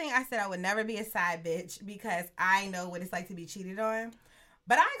 one thing I said, I would never be a side bitch because I know what it's like to be cheated on.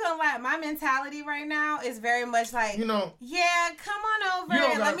 But I ain't gonna lie, my mentality right now is very much like, you know, yeah, come on over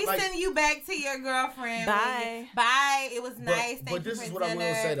and let me send you back to your girlfriend. Bye. It was nice. Thank but you this for is what dinner. I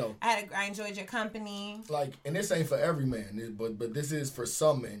will say though. I enjoyed your company. Like, and this ain't for every man, but this is for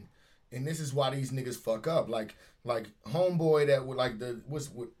some men, and this is why these niggas fuck up. Like homeboy that would like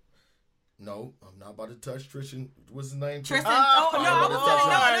No, I'm not about to touch Tristan. What's his name? Tristan. I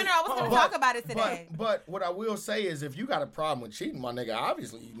was going to talk about it today. But what I will say is, if you got a problem with cheating, my nigga,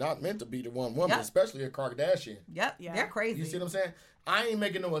 obviously you're not meant to be the one woman, especially a Kardashian. Yep, they're crazy. You see what I'm saying? I ain't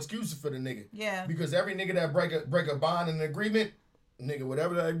making no excuses for the nigga. Yeah. Because every nigga that break a bond and an agreement, nigga,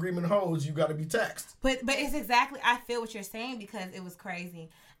 whatever that agreement holds, you got to be taxed. But it's exactly, I feel what you're saying because it was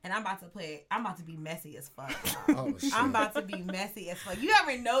crazy. And I'm about to be messy as fuck. Oh, shit. I'm about to be messy as fuck. You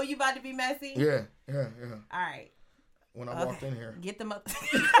ever know you about to be messy? Yeah. All right. When I walked in here. Get the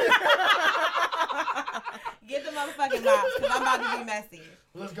Get the motherfucking mops because I'm about to be messy.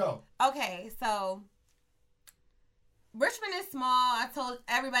 Let's go. Okay, so Richmond is small. I told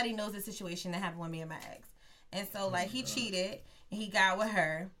everybody knows the situation that happened with me and my ex. And so, like, he cheated and he got with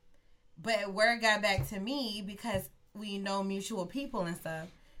her. But word got back to me because we know mutual people and stuff.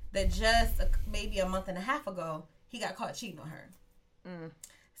 That just maybe a month and a half ago, he got caught cheating on her.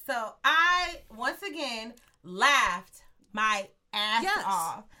 So I, once again, laughed my ass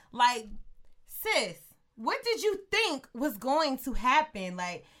off. Like, sis, what did you think was going to happen?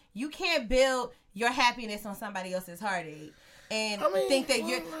 Like, you can't build your happiness on somebody else's heartache. And think that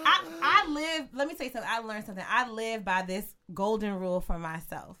you're... I live... Let me tell you something. I learned something. I live by this golden rule for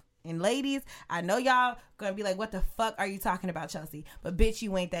myself. And ladies, I know y'all gonna be like, what the fuck are you talking about, Chelsea? But bitch,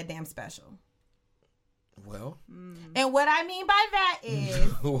 you ain't that damn special. Well. And what I mean by that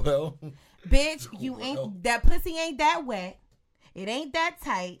is, well, bitch, you ain't, that pussy ain't that wet. It ain't that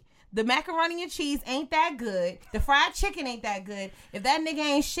tight. The macaroni and cheese ain't that good. The fried chicken ain't that good. If that nigga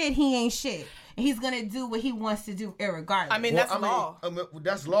ain't shit, he ain't shit. And he's gonna do what he wants to do irregardless. I mean, that's law.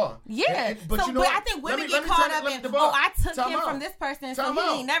 That's law. Yeah. But I think women get caught up in, I took him from this person, so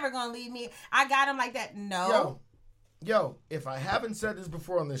he ain't never gonna leave me. I got him like that. No. Yo, if I haven't said this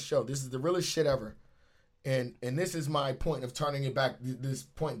before on this show, this is the realest shit ever. And this is my point of turning it back, this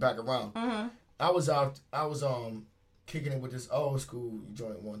point back around. Mm-hmm. I was kicking it with this old school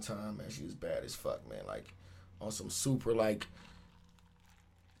joint one time, man. She was bad as fuck, man. Like, on some super, like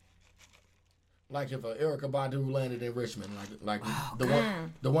if Erykah Badu landed in Richmond,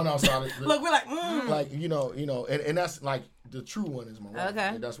 the one outside. Look, we're like, like you know, and that's like the true one is my wife.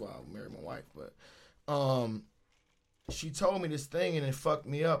 Okay, that's why I married my wife. But she told me this thing and it fucked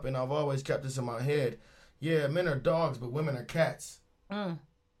me up, and I've always kept this in my head. Yeah, men are dogs, but women are cats.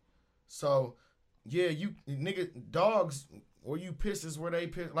 So, yeah, you nigga dogs, or you pisses where they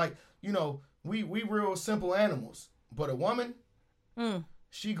piss. Like, you know, we real simple animals, but a woman,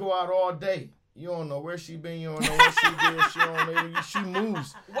 she go out all day. You don't know where she been. You don't know what she did. She don't know. She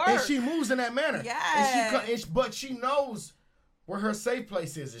moves. And she moves in that manner. Yeah. But she knows where her safe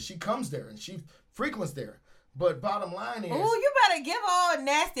place is, and she comes there, and she frequents there. But bottom line is... Ooh, you better give all a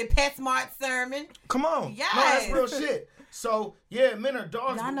nasty PetSmart sermon. Come on. Yes. No, that's real shit. So, yeah, men are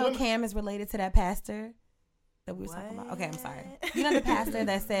dogs. Y'all know women... Cam is related to that pastor that we were talking about. Okay, I'm sorry. You know the pastor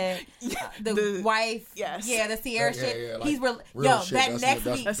that said the wife, the Sierra shit? Yeah, like he's shit. Next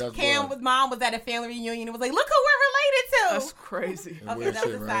week, Cam with mom was at a family reunion and was like, look who we're related to. That's crazy. Okay, that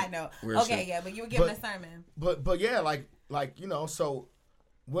was a side note. Okay, yeah, but you were giving a sermon. But yeah, like, you know, so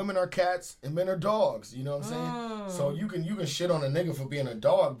women are cats and men are dogs, you know what I'm saying? So you can shit on a nigga for being a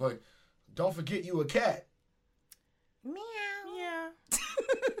dog, but don't forget you a cat. Meow. Yeah.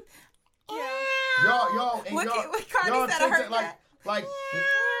 Y'all and What Cardi y'all said take to her that, like cat. like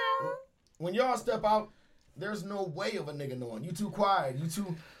when y'all step out, there's no way of a nigga knowing. You too quiet. You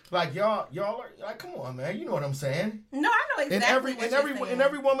too like y'all are like, come on, man. You know what I'm saying? No, I know exactly what you're saying. And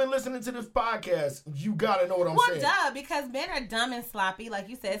every woman listening to this podcast, you gotta know what I'm saying. Well, duh, because men are dumb and sloppy, like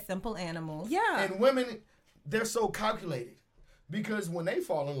you said, simple animals. Yeah. And women, they're so calculated because when they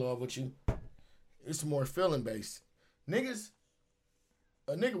fall in love with you, it's more feeling based. Niggas,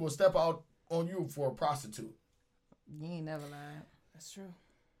 a nigga will step out on you for a prostitute. You ain't never lied. That's true.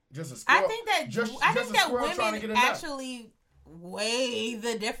 Just a squirrel. I think that a squirrel trying to get women a nut. actually weigh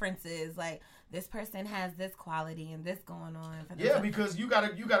the differences. Like, this person has this quality and this going on. Yeah, because you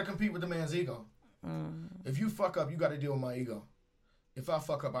gotta compete with the man's ego. If you fuck up, you gotta deal with my ego. If I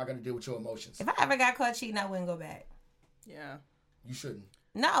fuck up, I gotta deal with your emotions. If I ever got caught cheating, I wouldn't go back. Yeah. You shouldn't.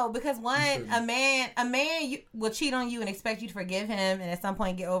 No, because a man will cheat on you and expect you to forgive him, and at some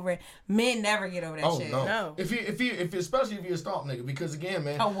point get over it. Men never get over that shit. No. If especially if you're a stomp nigga, because again,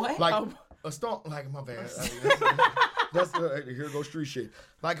 man, A what? Like a stomp, like my bad. That's here goes street shit.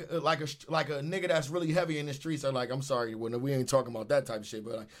 Like a nigga that's really heavy in the streets. Are like, I'm sorry, we ain't talking about that type of shit,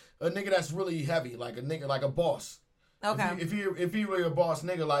 but like a nigga that's really heavy, like a nigga, like a boss. Okay. If he really a boss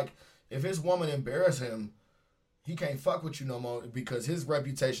nigga, like if his woman embarrass him, he can't fuck with you no more because his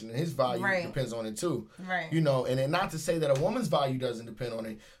reputation and his value depends on it too. Right. You know, and then not to say that a woman's value doesn't depend on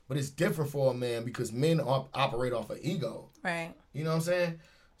it, but it's different for a man because men operate off of ego. Right. You know what I'm saying?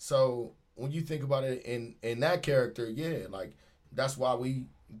 So when you think about it in that character, yeah, like that's why we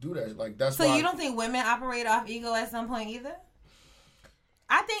do that. Like that's why. So you don't think women operate off ego at some point either?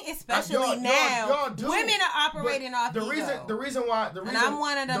 I think especially now, y'all do, women are operating off ego. The reason why, and I'm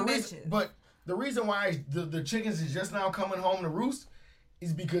one of them bitches. But the reason why the chickens is just now coming home to roost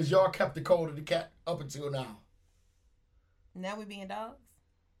is because y'all kept the code of the cat up until now. Now we being dogs?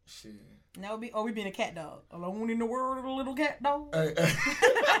 Shit. Now we being a cat dog. Alone in the world, a little cat dog. But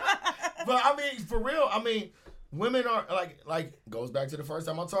I mean, for real, women are like goes back to the first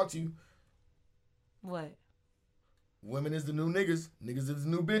time I talked to you. What? Women is the new niggas. Niggas is the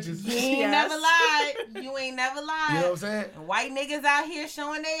new bitches. You ain't never lied. You ain't never lied. You know what I'm saying? And white niggas out here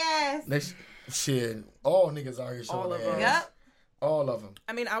showing their ass. Shit. All niggas out here showing their ass. Yep. All of them.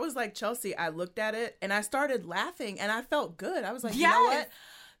 I mean, I was like Chelsea. I looked at it and I started laughing and I felt good. I was like, you know what?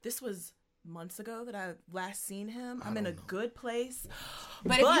 This was months ago that I last seen him. I'm in a good place.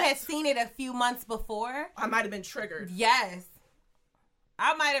 But if you had seen it a few months before, I might have been triggered. Yes.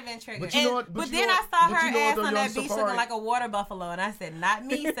 I might have been triggered. But you know what? But then I saw her ass on that beach looking like a water buffalo, and I said, "Not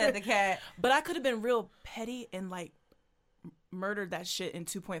me," said the cat. But I could have been real petty and like murdered that shit in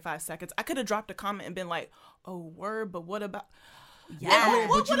 2.5 seconds. I could have dropped a comment and been like, "Oh, word," but what about? Yeah,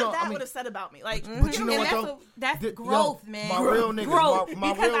 what would that would have said about me? Like, but you know what though? That's growth, man. My real niggas, growth.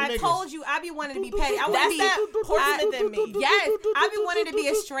 my because real I niggas. told you, I be wanting to be petty. I That's would be that horseman than me. Yes, I be wanting to be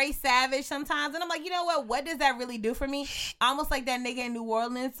a straight savage sometimes, and I'm like, you know what? What does that really do for me? Almost like that nigga in New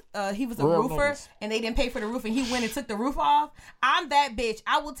Orleans. He was a roofer, and they didn't pay for the roof, and he went and took the roof off. I'm that bitch.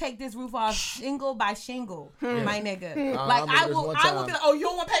 I will take this roof off shingle by shingle, my nigga. Like I will be like, oh, you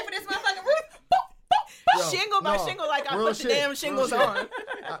don't want to pay for this motherfucking roof? Shingle by shingle, like I put the damn shingles on.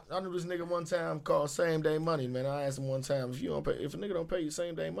 I knew this nigga one time called same day money, man. I asked him one time, if a nigga don't pay you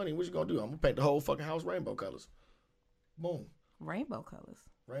same day money, what you gonna do? I'm gonna paint the whole fucking house rainbow colors. Boom. Rainbow colors.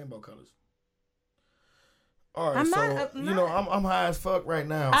 Rainbow colors. All right, I'm high as fuck right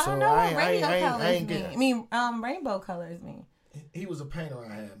now. I don't know what rainbow colors mean. He was a painter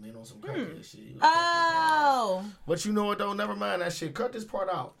I had, man, on some crazy shit. Oh. But you know what though? Never mind that shit. Cut this part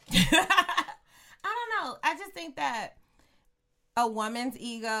out. I don't know. I just think that a woman's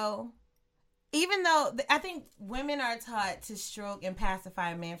ego, even though I think women are taught to stroke and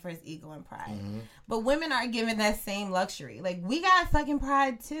pacify a man for his ego and pride, but women aren't given that same luxury. Like, we got fucking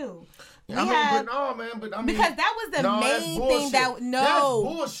pride too. But because that was the main thing that's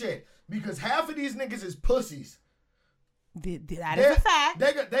bullshit. Because half of these niggas is pussies. That is a fact.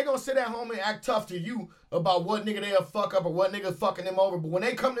 They gonna sit at home and act tough to you about what nigga they'll fuck up or what nigga fucking them over. But when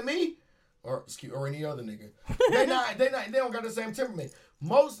they come to me, or any other nigga, they don't got the same temperament.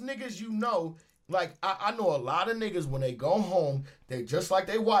 Most niggas, like I know a lot of niggas when they go home, they just like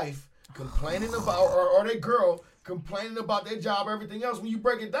their wife complaining about or their girl complaining about their job, everything else. When you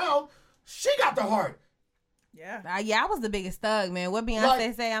break it down, she got the heart. Yeah. I was the biggest thug, man. What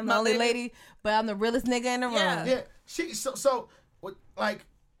Beyonce say? I'm the only lady, but I'm the realest nigga in the room. Yeah. She so like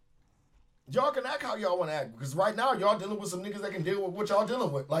Y'all can act how y'all want to act. Because right now, y'all dealing with some niggas that can deal with what y'all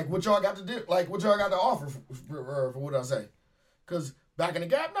dealing with. Like, what y'all got to do. Like, what y'all got to offer for what I say. Because back in the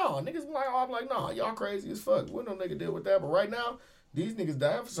gap, no. Niggas be like, oh, I'm like, nah, y'all crazy as fuck. What no nigga deal with that. But right now, these niggas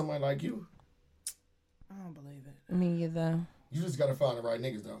dying for somebody like you. I don't believe it. Me either. You just got to find the right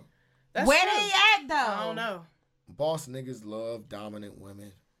niggas, though. That's Where true. they at, though? I don't know. Boss niggas love dominant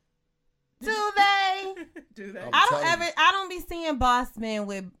women. Do they? Do they? I don't be seeing boss men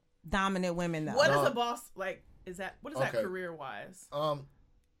with dominant women, though. What is a boss like? What is that Okay. career wise?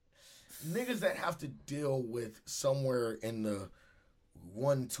 Niggas that have to deal with somewhere in the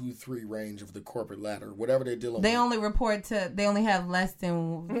 1, 2, 3 range of the corporate ladder, whatever they're dealing with. They only have less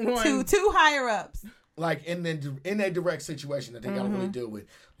than One. two higher ups. Like in a direct situation that they gotta really deal with.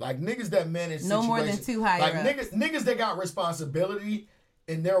 Like niggas that manage No more than situations- 2 higher Like ups. niggas that got responsibility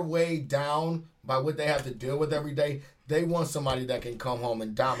and they're weighed down by what they have to deal with every day. They want somebody that can come home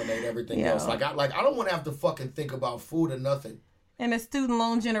and dominate everything else. Like I don't want to have to fucking think about food or nothing. And the student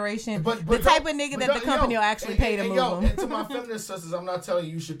loan generation, But the type of nigga that the company will actually pay to move them. And to my feminist sisters, I'm not telling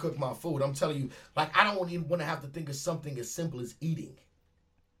you should cook my food. I'm telling you, like, I don't even want to have to think of something as simple as eating.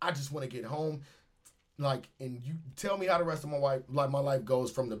 I just want to get home, like, and you tell me how the rest of my life goes,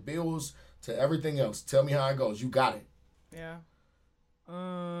 from the bills to everything else. Tell me how it goes. You got it. Yeah.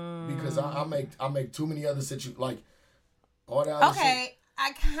 Because I make too many other situations, like all that other shit. Okay,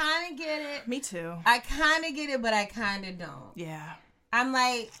 I kind of get it. Me too. I kind of get it, but I kind of don't. Yeah. I'm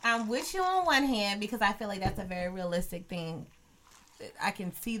like, I'm with you on one hand because I feel like that's a very realistic thing. I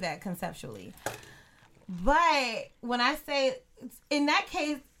can see that conceptually. But when I say, in that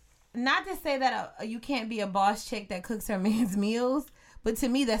case, not to say that you can't be a boss chick that cooks her man's meals, but to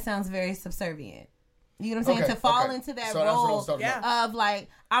me that sounds very subservient. You know what I'm saying? Okay, To fall okay. into that So that's what I role was talking about. of like,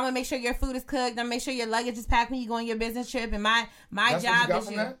 I'm gonna make sure your food is cooked. I'm gonna make sure your luggage is packed when you go on your business trip, and my That's job what you got is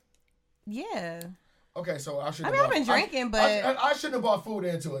from your that? yeah. Okay, so I should. I mean, I've been drinking, but I shouldn't have bought food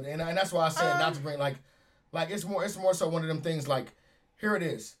into it, and that's why I said not to bring like it's more so one of them things like, here it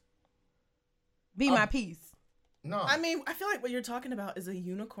is. Be my peace. No, I mean, I feel like what you're talking about is a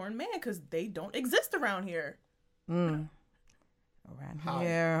unicorn man because they don't exist around here. Around How?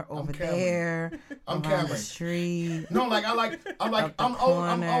 here, I'm over Cameron. there, I'm around the Cameron. street. No, like I'm old,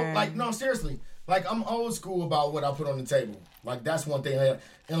 corner. like no, seriously, like I'm old school about what I put on the table. Like that's one thing,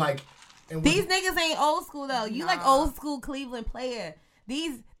 and like These niggas ain't old school though. You like old school Cleveland player.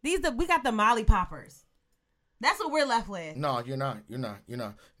 We got the Molly Poppers. That's what we're left with. No, you're not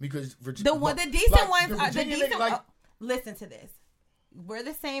because The decent ones are the decent. Like, listen to this. We're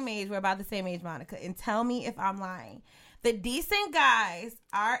the same age. We're about the same age, Monica. And tell me if I'm lying. The decent guys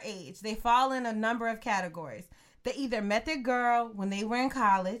our age, they fall in a number of categories. They either met their girl when they were in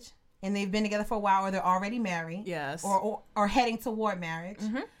college and they've been together for a while, or they're already married. Yes. Or heading toward marriage.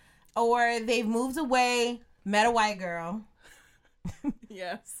 Or they've moved away, met a white girl.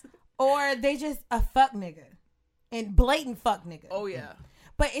 Yes. Or they just a fuck nigga. And blatant fuck nigga. Oh, yeah.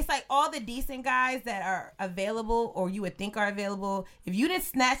 But it's like all the decent guys that are available, or you would think are available, if you didn't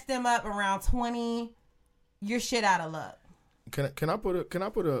snatch them up around 20, you're shit out of luck. Can I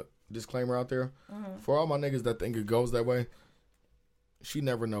put a disclaimer out there for all my niggas that think it goes that way? She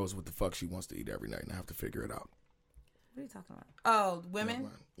never knows what the fuck she wants to eat every night, and I have to figure it out. What are you talking about? Oh, women?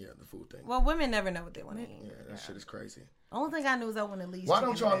 Yeah, the food thing. Well, women never know what they want to eat. Yeah, that shit is crazy. Only thing I knew is I wanted Lee's Why chicken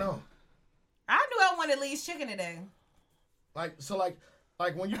don't y'all today. know? I knew I wanted Lee's chicken today. Like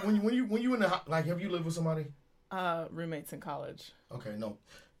when you in the like, have you lived with somebody? Roommates in college. Okay, no.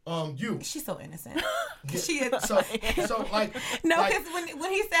 You. She's so innocent. She is. So like No, like, because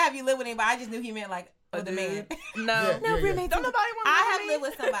when he said, have you lived with anybody, I just knew he meant like with a man. No. Yeah. roommates. Don't nobody want I to have lived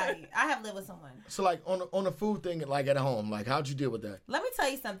with somebody. I have lived with someone. so like on the food thing, like at home, like how'd you deal with that? Let me tell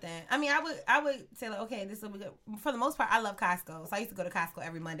you something. I mean, I would say like, okay, this will be good. For the most part, I love Costco, so I used to go to Costco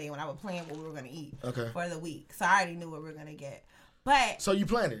every Monday when I would plan what we were gonna eat for the week. So I already knew what we were gonna get. But So you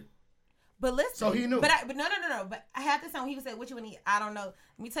planned it. But listen. So he knew. But no. But I had this time when he would say, what you want to eat? I don't know.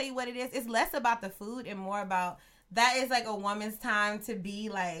 Let me tell you what it is. It's less about the food and more about, that is like a woman's time to be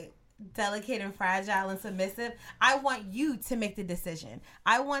like delicate and fragile and submissive. I want you to make the decision.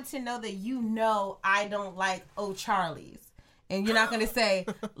 I want to know that you know I don't like O'Charlie's. And you're not going to say,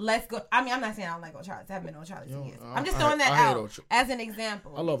 let's go. I mean, I'm not saying I don't like O'Charlie's. I haven't been O'Charlie's in years. I'm just throwing that out as an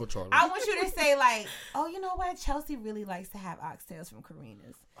example. I love O'Charlie's. I want you to say like, oh, you know what? Chelsea really likes to have oxtails from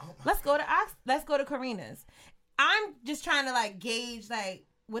Karina's. Let's go to Karina's. I'm just trying to like gauge, like,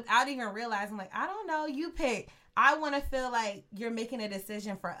 without even realizing, like, I don't know, you pick. I want to feel like you're making a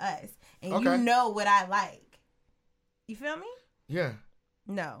decision for us and you know what I like. You feel me? Yeah.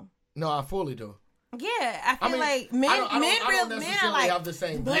 No. No, I fully do. Yeah, I feel like men are like, have the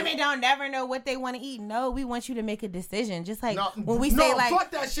same women don't never know what they want to eat. No, we want you to make a decision. Just like when we no, say like, fuck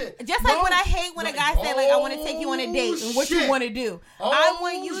that shit. Just like when I hate when a guy say like, I want to take you on a date and what you want to do. I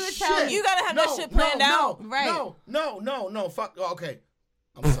want you to tell me. You gotta have that shit planned out. Right. No. Fuck. Okay.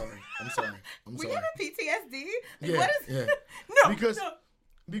 I'm sorry. We have a PTSD. Yeah, What is? yeah. No.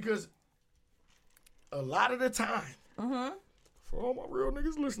 Because a lot of the time, for all my real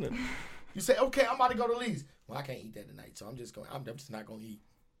niggas listening, you say, okay, I'm about to go to Lee's. Well, I can't eat that tonight, so I'm just not gonna eat.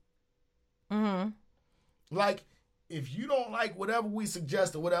 Like, if you don't like whatever we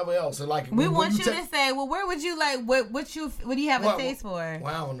suggest or whatever else, or like we want you to say, well, where would you like? What do you have a taste for? Well,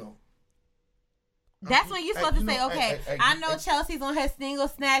 I don't know. That's when you're supposed to say, okay, I know hey. Chelsea's on her single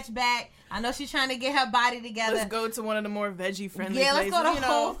snatch back. I know she's trying to get her body together. Let's go to one of the more veggie friendly places. Yeah, let's go to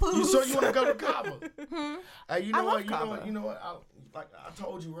Whole Foods. So you want to go to Cava? Hey, you know I what? love You know what? I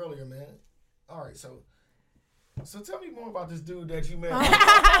told you earlier, man. All right, so tell me more about this dude that you met.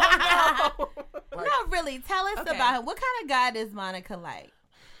 Not really. Tell us about him. What kind of guy does Monica like?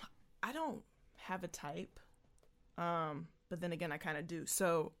 I don't have a type, but then again, I kind of do.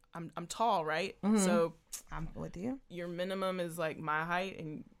 So I'm tall, right? So I'm with you. Your minimum is like my height,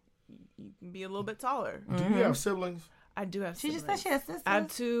 and you can be a little bit taller. Do you have siblings? I do have She siblings. just said she has sisters. I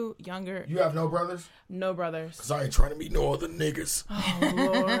have 2 younger. You have no brothers? No brothers. Because I ain't trying to meet no other niggas. Oh,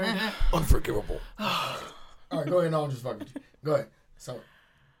 Lord. Unforgivable. All right, go ahead. No, I'm just fucking with you. Go ahead. So,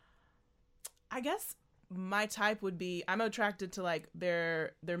 I guess my type would be, I'm attracted to like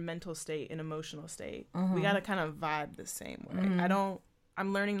their mental state and emotional state. We gotta kind of vibe the same way.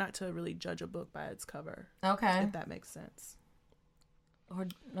 I'm learning not to really judge a book by its cover. Okay. If that makes sense.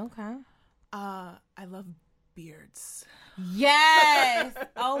 Okay. I love beards. Yes.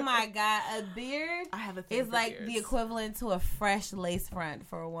 Oh my God. A beard I have a thing is for like beards. the equivalent to a fresh lace front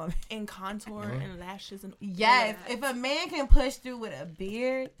for a woman. And contour and lashes and Yes. If a man can push through with a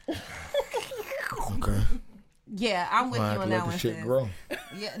beard. okay. Yeah, I'm with you on that one. Shit sis. grow.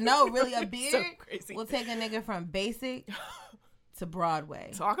 Yeah, no, really, a beard So crazy. will take a nigga from basic to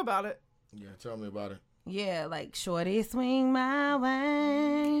Broadway. Talk about it. Yeah, tell me about it. Yeah, like shorty swing my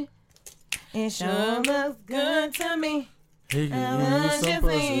way. It sure looks good to me. He can use some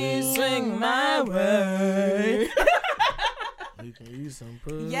pussy. Swing my way. He can use some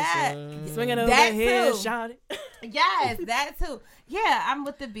pussy. Yeah. Swing it over That here, too. shout it. Yes, that too. Yeah, I'm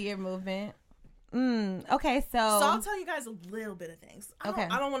with the beard movement. Okay, so I'll tell you guys a little bit of things. I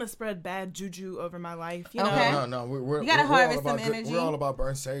don't want to spread bad juju over my life. You know? Okay. No. We're You gotta harvest all about some energy. We're all about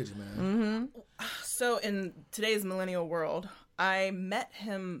burn sage, man. So in today's millennial world, I met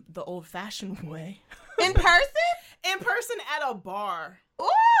him the old-fashioned way. in person? In person at a bar.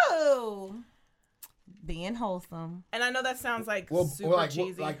 Ooh. Being wholesome. And I know that sounds like super like,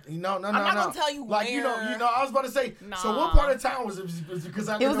 cheesy. No. I'm not gonna tell you like, where. You know, I was about to say. Nah. So what part of town was it? Because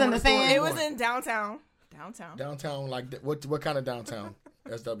I It was in the fan. It was in downtown. Downtown, like what kind of downtown?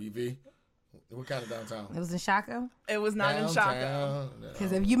 SWV. What kind of downtown? It was in Chaco? It was not in Chaco.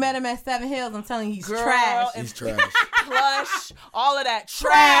 Because if you met him at Seven Hills, I'm telling you, he's Girl, trash. He's trash. Plush, all of that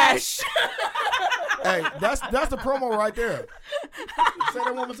trash. Hey, that's the promo right there. Say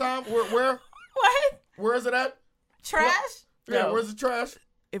that one more time. Where? What? Where is it at? Trash? Yeah, No. where's the trash?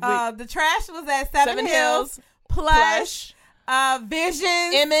 The trash was at Seven Hills. Plush.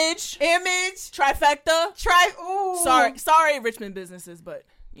 Vision. Image. Trifecta. Ooh. Sorry, Richmond businesses, but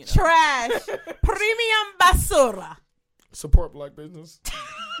you know. Trash. Premium basura. Support black business.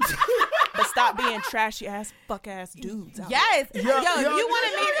 But stop being trashy ass, fuck ass dudes. Out Yes. Yo, if you want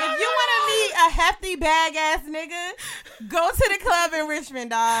to meet a hefty bag ass nigga, go to the club in Richmond,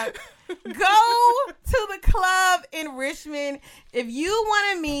 dog. Go to the club in Richmond. If you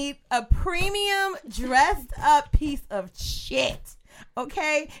want to meet a premium dressed up piece of shit,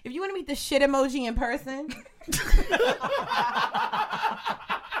 okay? If you want to meet the shit emoji in person,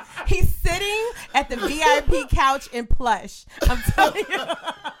 he's sitting at the VIP couch in Plush. I'm telling you.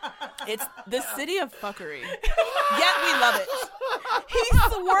 It's the city of fuckery. Yet we love it. He's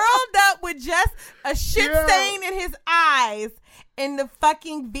swirled up with just a shit stain in his eyes in the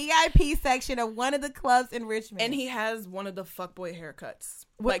fucking VIP section of one of the clubs in Richmond. And he has one of the fuckboy haircuts.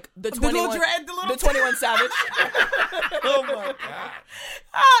 Like the little 21 dread, the little 21 Savage. Oh my god.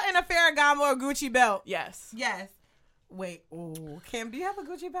 And a Ferragamo or Gucci belt. Yes. Wait, ooh. Kim, do you have a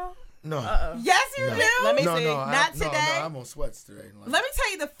Gucci belt? No. Yes, you do. Let me No, see. Not today. No, I'm on sweats today. Let me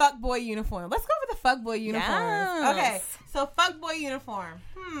tell you the fuckboy uniform. Let's go with the fuckboy uniform. Yes. Okay, so fuckboy uniform.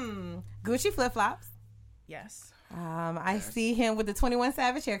 Gucci flip flops. Yes. I see him with the 21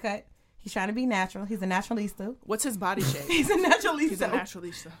 Savage haircut. He's trying to be natural. He's a naturalista. What's his body shape? He's a naturalista. He's a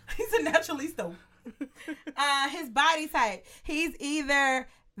naturalista. He's a naturalista. His body type. He's either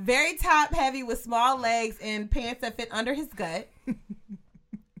very top heavy with small legs and pants that fit under his gut,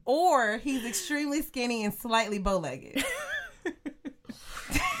 or he's extremely skinny and slightly bow-legged.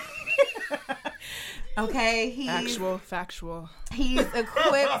 Okay, he's factual. He's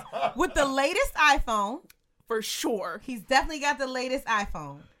equipped with the latest iPhone. For sure. He's definitely got the latest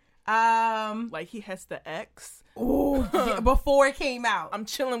iPhone. Like he has the X. Ooh, yeah, before it came out. I'm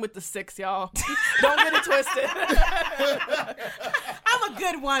chilling with the 6, y'all. Don't get it twisted. I'm a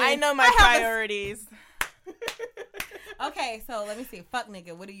good one. I know my priorities. Okay, so let me see. Fuck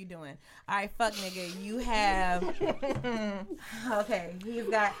nigga, what are you doing? All right, fuck nigga, you have. Okay, he's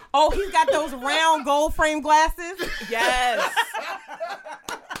got those round gold frame glasses. Yes.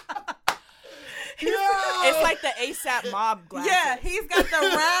 It's like the ASAP Mob glasses. Yeah, he's got the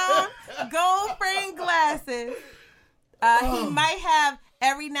round gold frame glasses. He might have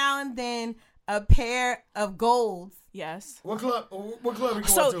every now and then a pair of golds. Yes. What club he going to?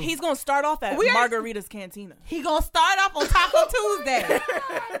 So he's going to start off at Margarita's Cantina. He going to start off on Taco Tuesday.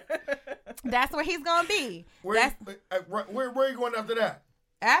 That's where he's going to be. Where are you going after that?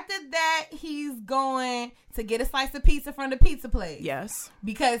 After that, he's going to get a slice of pizza from the pizza place. Yes.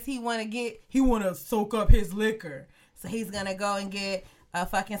 Because he want to soak up his liquor. So he's going to go and get a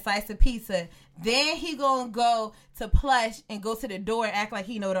fucking slice of pizza. Then he going to go to Plush and go to the door and act like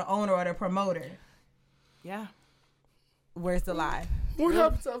he know the owner or the promoter. Yeah. Where's the lie? What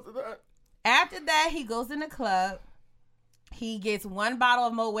happens after that? After that, he goes in the club. He gets one bottle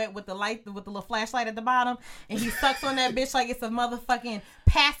of Moet with the little flashlight at the bottom, and he sucks on that bitch like it's a motherfucking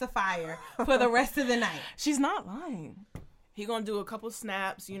pacifier for the rest of the night. She's not lying. He gonna do a couple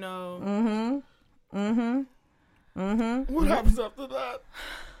snaps, you know. What happens after that?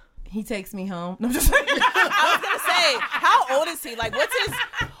 He takes me home. No, I'm just I was gonna say, how old is he? Like,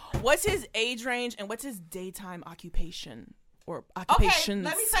 what's his age range and what's his daytime occupation or occupations?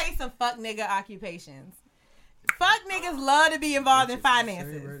 Okay, let me tell you some fuck nigga occupations. Fuck niggas love to be involved in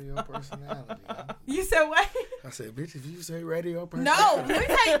finances. Say radio personality. Huh? You said what? I said, bitch, if you say radio personality. No, let me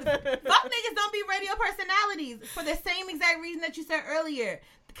tell you, fuck niggas don't be radio personalities for the same exact reason that you said earlier.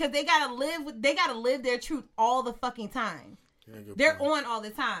 Because they gotta live their truth all the fucking time. Yeah, they're on all the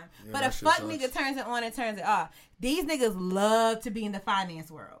time. Yeah, but a fuck nigga turns it on and turns it off. These niggas love to be in the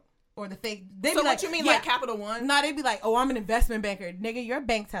finance world. Or the fake. So what like, you mean, like Capital One? No, they be like, oh, I'm an investment banker. Nigga, you're a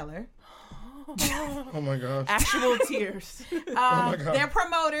bank teller. Oh my gosh. Actual tears. Oh my God. They're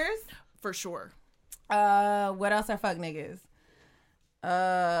promoters. For sure. What else are fuck niggas? You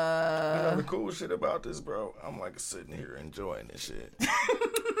know the cool shit about this, bro? I'm like sitting here enjoying this shit.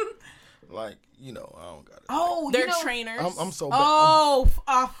 Like, you know, I don't got it. Oh, they're trainers. I'm so bad. Oh,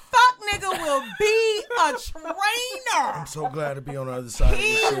 a fuck nigga will be a trainer. I'm so glad to be on the other side of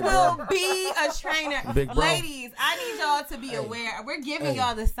this shit, He bro. will be a trainer. Big bro. Ladies, I need y'all to be aware. We're giving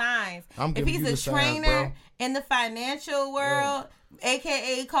y'all the signs. I'm if giving he's you a the signs, trainer bro. in the financial world,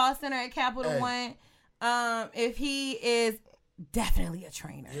 a.k.a. call center at Capital One, if he is definitely a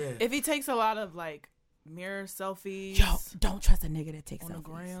trainer. Yeah. If he takes a lot of, like, mirror selfies. Yo, don't trust a nigga that takes on the selfies.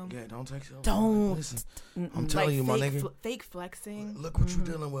 gram. Yeah, don't take selfies. Don't. Listen, I'm telling you, my nigga. Fake flexing. Look what you're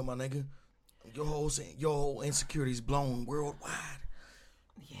dealing with, my nigga. Your whole insecurity is blown worldwide.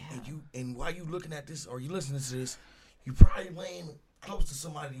 Yeah. And while you looking at this or you listening to this, you probably laying close to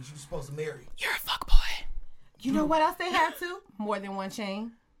somebody that you're supposed to marry. You're a fuckboy. You know what else they have too? More than one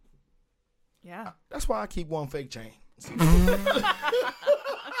chain. Yeah. That's why I keep one fake chain. I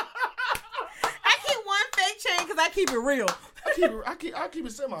keep one fake chain because I keep it real. I keep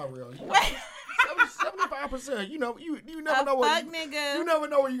it semi-real. You know? 75%. You know, you never know what you never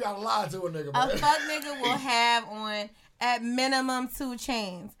know when you gotta lie to a nigga. Man. A fuck nigga will have on at minimum 2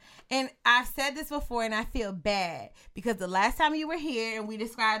 chains. And I've said this before and I feel bad because the last time you were here and we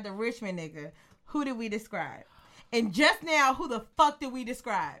described the Richmond nigga, who did we describe? And just now, who the fuck did we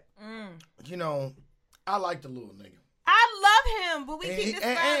describe? You know, I like the little nigga. I love him, but we keep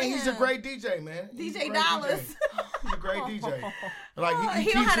describing and him. he's a great DJ, man. DJ Dollars. He's a great DJ. Like he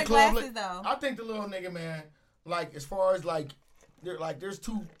He don't keeps have the the club glasses lit. though. I think the little nigga, man, like as far as there's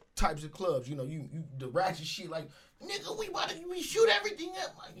 2 types of clubs. You know, you the ratchet shit, like nigga, we shoot everything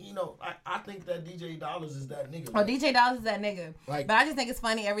up. Like, you know, I think that DJ Dollars is that nigga. Oh, DJ Dollars is that nigga. Like, but I just think it's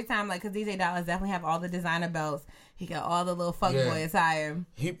funny every time, like, because DJ Dollars definitely have all the designer belts. He got all the little fuckboy attire.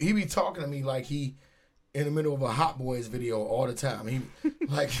 He be talking to me like he in the middle of a Hot Boys video all the time. He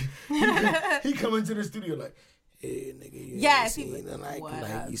he come into the studio like, hey nigga, you seen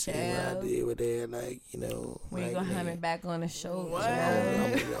like you seen what I did with that, like, you know. When you gonna have it back on the show? What?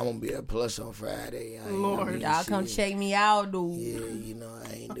 I'm gonna be at Plush on Friday. Lord, y'all come check me out, dude. Yeah, you know,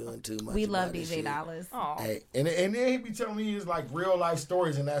 I ain't doing too much. We love about this DJ shit. Dollars. Oh, Hey, and then he be telling me his like real life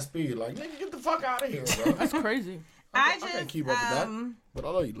stories in that speed. Like, nigga, get the fuck out of here, bro. that's crazy. I can't just keep up with that. But I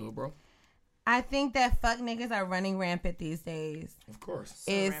love you, little bro. I think that fuck niggas are running rampant these days. Of course.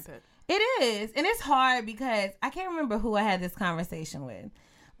 So rampant. It is. And it's hard because I can't remember who I had this conversation with.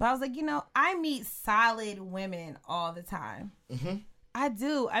 But I was like, I meet solid women all the time. Mm-hmm. I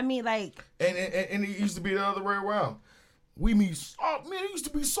do. I mean, like... And it used to be the other way around. We meet... Oh, man, it used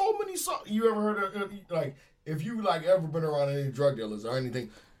to be so many... You ever heard of... Like, if you, like, ever been around any drug dealers or anything,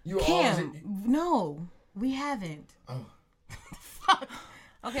 you always... No, we haven't. Oh.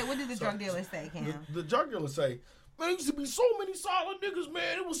 Okay, what did the drug dealer say, Cam? The drug dealer say, man, there used to be so many solid niggas,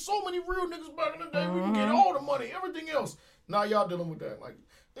 man. It was so many real niggas back in the day. We could get all the money, everything else. Now y'all dealing with that. Like,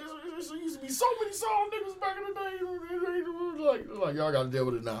 there used to be so many solid niggas back in the day. Like y'all got to deal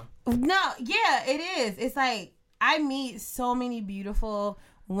with it now. No, yeah, it is. It's like, I meet so many beautiful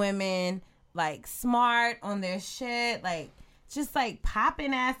women, like, smart on their shit, like, just like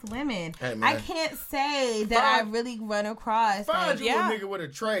popping ass women. Hey, man. I can't say that I really run across. Find like, you a nigga with a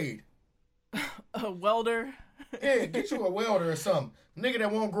trade. A welder. Yeah, get you a welder or something. Nigga that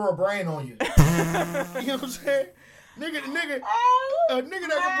won't grow a brain on you. You know what I'm saying? A nigga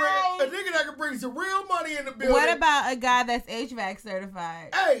that can bring some real money in the building. What about a guy that's HVAC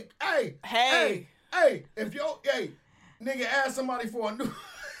certified? Hey, if nigga ask somebody for a new...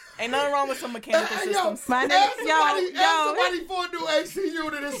 Ain't nothing wrong with some mechanical systems. Ask somebody for a new AC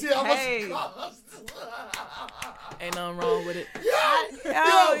unit and see how much Hey. it costs. Ain't nothing wrong with it. Yo,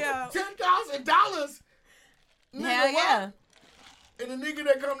 $10,000. Hell yeah. And the nigga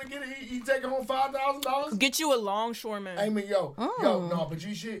that come to get it, he take home $5,000. Get you a longshoreman. I mean, no, but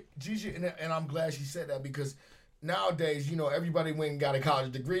G shit, and I'm glad she said that because nowadays, everybody went and got a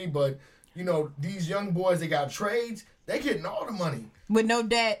college degree, but these young boys, they got trades, they getting all the money With no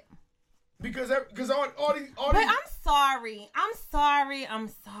debt. because all these. But I'm sorry.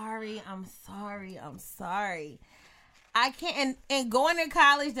 I can't. And going to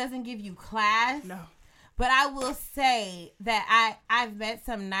college doesn't give you class. No. But I will say that I've met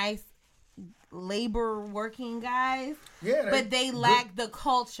some nice labor working guys. Yeah. But they lack the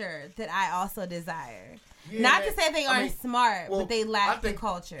culture that I also desire. Yeah, Not to say they aren't smart, but they lack the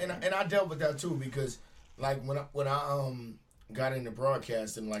culture. And I dealt with that too because, like, when I got into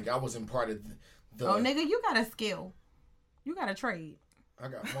broadcasting, like, I wasn't part of the. Oh, nigga, you got a skill. You got a trade. I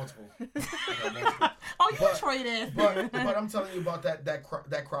got multiple. Oh, you a trade ass. But I'm telling you about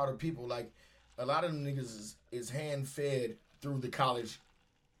that crowd of people. Like, a lot of them niggas is hand fed through the college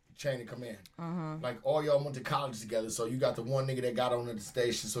chain of command. Like, all y'all went to college together, so you got the one nigga that got on at the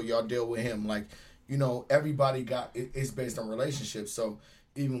station, so y'all deal with him. Like, everybody it's based on relationships. So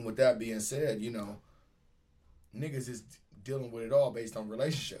even with that being said, niggas is dealing with it all based on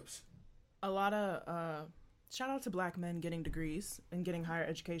relationships. A lot of shout out to black men getting degrees and getting higher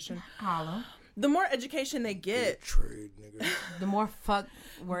education. Holla. The more education they get, Trade, nigga. The more fuck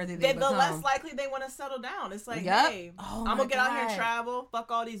worthy they the become. less likely they want to settle down. It's like, Yup. hey, Oh I'm my gonna get out here and God. travel, fuck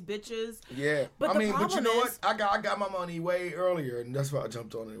all these bitches. Yeah, But but the you problem know is- what? I got my money way earlier, and that's why I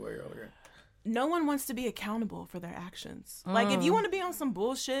jumped on it way earlier. No one wants to be accountable for their actions. Like, if you want to be on some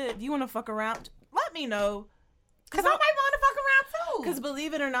bullshit, if you want to fuck around, let me know. Because I might want to fuck around too. Because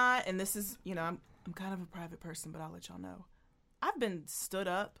believe it or not, and this is, I'm kind of a private person, but I'll let y'all know. I've been stood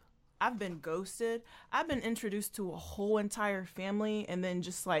up. I've been ghosted. I've been introduced to a whole entire family and then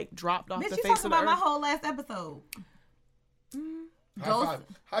just like dropped off Bitch, the you face talking of the about my earth. whole last episode.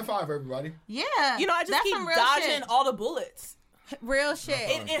 High five, everybody. Yeah. I just keep some real dodging shit. all the bullets. Real shit.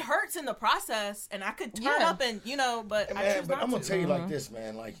 It hurts in the process, and I could turn Yeah. up and but I Man, choose but not I'm gonna to. tell you like this,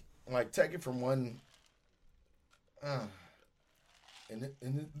 man. Like take it from one. And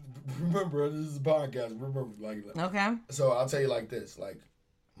remember, this is a podcast. Remember, like. Okay. So I'll tell you like this, like,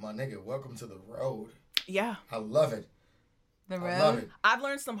 my nigga, welcome to the road. Yeah. I love it. The I love road. it. I've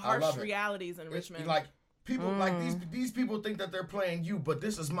learned some I harsh love it. realities in It's Richmond. like people, like these people think that they're playing you, but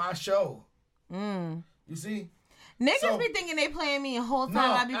this is my show. You see. Niggas So- be thinking they playing me the whole time. No,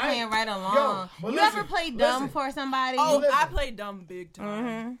 I be I- playing right along. Yo, but You listen, ever play dumb listen. for somebody? oh, listen. I play dumb big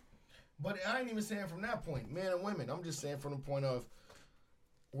time. But I ain't even saying from that point, men and women. I'm just saying from the point of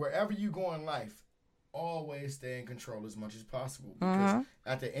wherever you go in life, always stay in control as much as possible. Because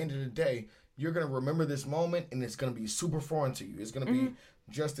at the end of the day, you're going to remember this moment and it's going to be super foreign to you. It's going to be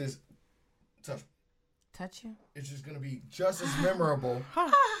just as tough. Touch you? It's just going to be just as memorable.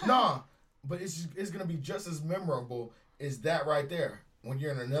 Nah, but it's going to be just as memorable as that right there. When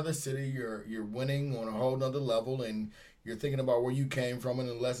you're in another city, you're winning on a whole nother level and you're thinking about where you came from and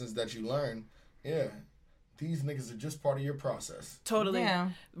the lessons that you learned. Yeah. these niggas are just part of your process. Totally. Yeah.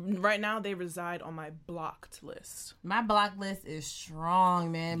 Right now, they reside on my blocked list. My block list is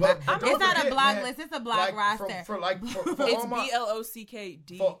strong, man. But It's don't not forget, a block man, list. It's a block roster. For It's all my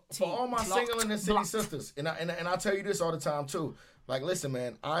BLOCKDT. for all my single in the city sisters, and I tell you this all the time too. Like, listen,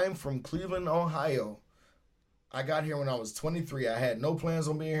 man, I'm from Cleveland, Ohio. I got here when I was 23. I had no plans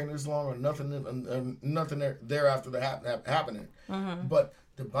on being here this long or nothing thereafter that happening. Mm-hmm. But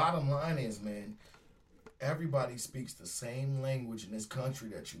the bottom line is, man, everybody speaks the same language in this country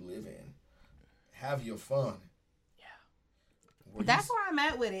that you live in. Have your fun. Yeah. That's where I'm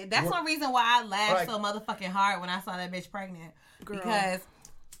at with it. That's one reason why I laughed so motherfucking hard when I saw that bitch pregnant. Girl. Because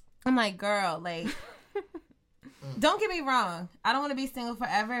I'm like, girl, like, don't get me wrong. I don't want to be single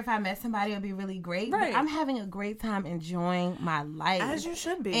forever. If I met somebody, it would be really great. Right. But I'm having a great time enjoying my life. As you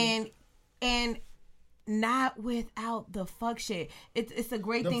should be. And not without the fuck shit. It's a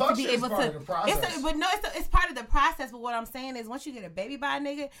great The thing fuck to be shit is able part to. of the process. It's part of the process. But what I'm saying is, once you get a baby by a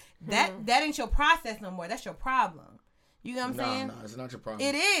nigga, that ain't your process no more. That's your problem. You know what I'm saying? No, it's not your problem.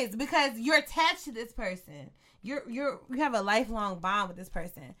 It is, because you're attached to this person. You have a lifelong bond with this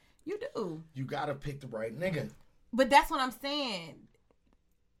person. You do. You gotta pick the right nigga. But that's what I'm saying.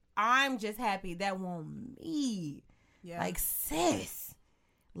 I'm just happy that won't me. Yeah. Like, sis.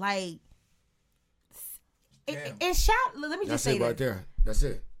 Like, Damn. and shout. Let me just That's say it right this. there. That's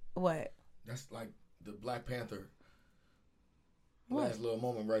it. What? That's like the Black Panther What? last little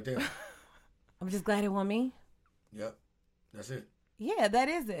moment right there. I'm just glad it wasn't me. Yep. That's it. Yeah, that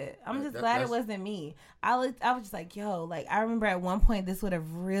is it. I'm just glad it that's- wasn't me. I was just like, yo, like, I remember at one point this would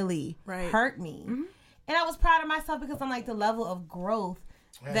have really hurt me. Mm-hmm. And I was proud of myself because I'm like, the level of growth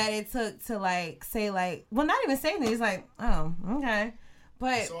that it took to, like, say, like, well, not even saying it. It's like, oh, okay.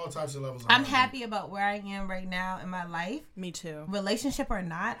 But It's all types of levels. I'm happy about where I am right now in my life. Me too. Relationship or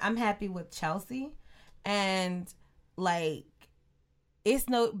not, I'm happy with Chelsea. And, like,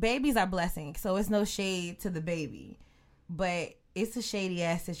 babies are blessings. So it's no shade to the baby. But it's a shady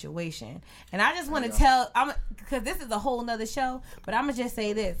ass situation. And I just want to because this is a whole nother show, but I'm going to just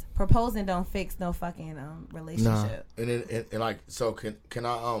say this. Proposing don't fix no fucking relationship. Nah. And like, so can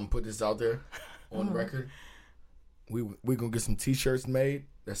I put this out there on the record? We gonna get some t-shirts made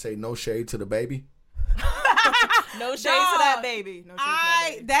that say "No shade to the baby." No shade to that baby. No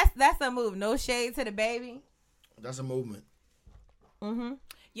shade to that baby. That's a move. No shade to the baby. That's a movement. Mm-hmm.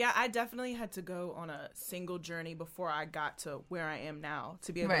 Yeah, I definitely had to go on a single journey before I got to where I am now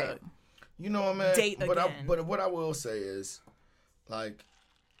to be able to You know what, man? date again. But what I will say is, like,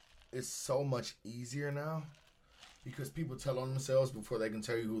 it's so much easier now because people tell on themselves before they can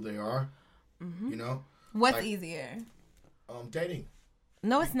tell you who they are. Mm-hmm. You know? What's like, easier? Dating.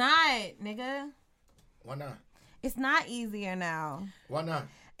 No, it's not, nigga. Why not? It's not easier now. Why not?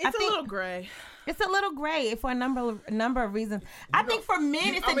 It's a little gray. It's a little gray for a number of reasons. I think for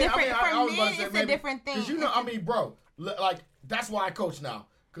men it's a different thing. Because you know, I mean, bro, like, that's why I coach now.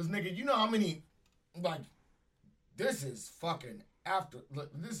 Because, nigga, you know how many, like, this is fucking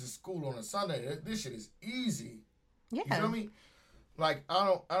look, this is school on a Sunday. This shit is easy. Yeah. You feel me? Like,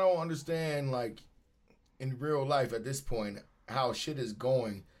 I don't understand, like, in real life at this point, how shit is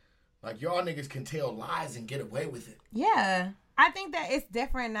going. Like, y'all niggas can tell lies and get away with it. Yeah. I think that it's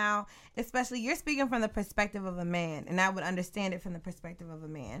different now, especially you're speaking from the perspective of a man, and I would understand it from the perspective of a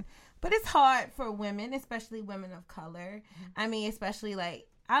man. But it's hard for women, especially women of color. I mean, especially, like,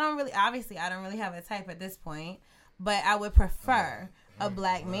 I don't really have a type at this point, but I would prefer a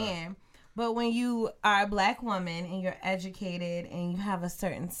black man. But when you are a black woman and you're educated and you have a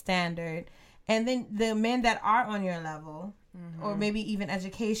certain standard, and then the men that are on your level, or maybe even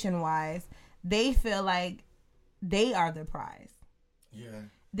education-wise, they feel like they are the prize. Yeah.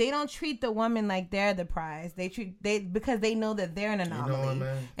 They don't treat the woman like they're the prize. Because they know that they're an anomaly. You know what,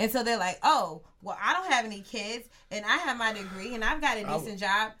 man? And so they're like, oh, well, I don't have any kids, and I have my degree, and I've got a decent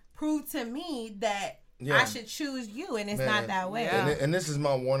job. Prove to me that I should choose you, and it's not that way. And this is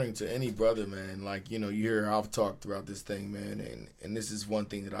my warning to any brother, man. Like, you know, you hear I've talked throughout this thing, man, and this is one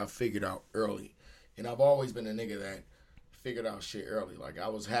thing that I figured out early. And I've always been a nigga that figured out shit early. Like, I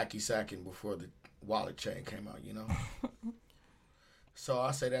was hacky sacking before the wallet chain came out, you know? So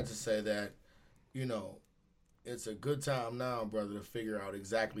I say that to say that, you know, it's a good time now, brother, to figure out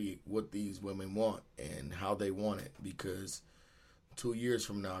exactly what these women want and how they want it, because 2 years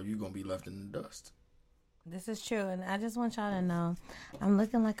from now, you're going to be left in the dust. This is true, and I just want y'all to know I'm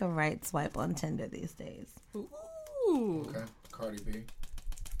looking like a right swipe on Tinder these days. Ooh. Okay, Cardi B.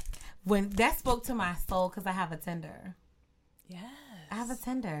 When that spoke to my soul, because I have a Tinder. Yes. I have a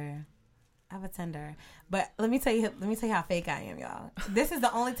Tinder. But let me tell you how fake I am, y'all. This is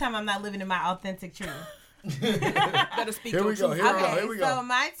the only time I'm not living in my authentic truth. Gotta speak Here to we a go. truth. Here we go. Okay, Here we so go.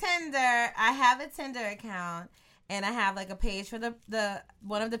 my Tinder, I have a Tinder account, and I have like a page for the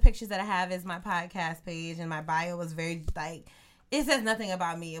one of the pictures that I have is my podcast page, and my bio was very like, it says nothing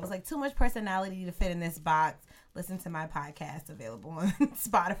about me. It was like too much personality to fit in this box. Listen to my podcast, available on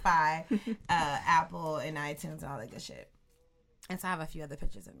Spotify, Apple, and iTunes, and all that good shit. And so I have a few other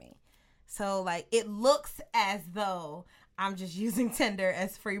pictures of me. So like it looks as though I'm just using Tinder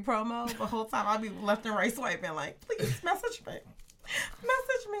as free promo. The whole time I'll be left and right swiping like, please message me.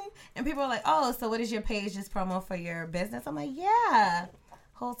 Message me. And people are like, oh, so what is your page, just promo for your business? I'm like, yeah.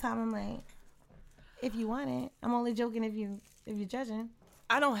 Whole time I'm like, if you want it. I'm only joking if you're judging.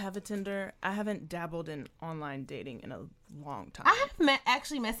 I don't have a Tinder. I haven't dabbled in online dating in a long time. I have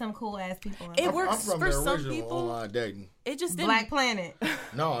actually met some cool ass people. It I'm works from for the some original people. online dating. It just didn't. Black Planet.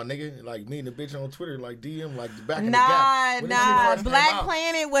 No, nigga, like meeting a bitch on Twitter, like DM, like the back in the Nah, gap. When this shit first came Black out.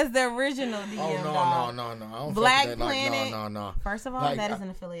 Planet was the original DM. Oh no, dog. no. I don't Black fuck with that. Planet. Like, no. First of all, Like, that is an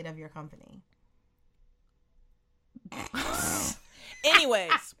affiliate of your company.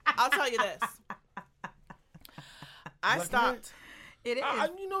 Anyways, I'll tell you this. I Black stopped. It is.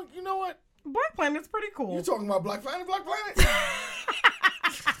 You know what? Black Planet's pretty cool. You talking about Black Planet? Black Planet?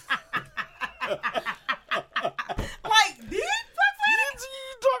 Like these Black Planet?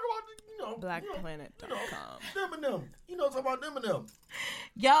 You talk about, you know, Blackplanet.com. them and them. You know, talking about them and them.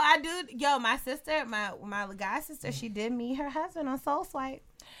 Yo, I do. Yo, my sister, my guy sister, she did meet her husband on Soul Swipe.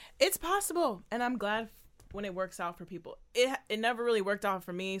 It's possible, and I'm glad when it works out for people. It never really worked out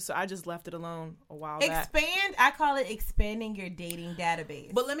for me, so I just left it alone a while back. Expand. I call it expanding your dating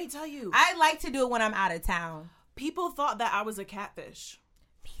database. But let me tell you, I like to do it when I'm out of town. people thought that I was a catfish.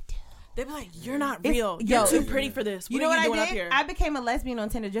 Me too. They'd be like, "You're not It's- real. yo, You're too pretty for this. What You know are what you doing I up did? here?" I became a lesbian on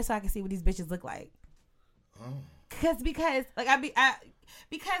Tinder just so I could see what these bitches look like. Because because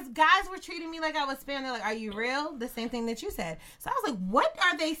guys were treating me like I was spam. They're like, "Are you real?" The same thing that you said. So I was like, "What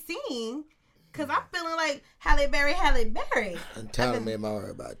are they seeing?" Because I'm feeling like Halle Berry. And telling me more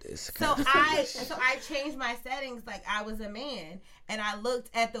about this. So I changed my settings like I was a man, and I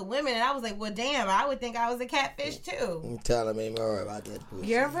looked at the women, and I was like, "Well, damn, I would think I was a catfish too." Telling me more about that pussy.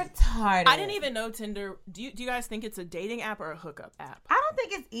 You're retarded. I didn't even know Tinder. Do you guys think it's a dating app or a hookup app? I don't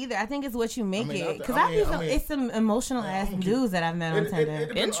think it's either. I think it's what you make it. Because I mean, it's some emotional ass dudes that I've met on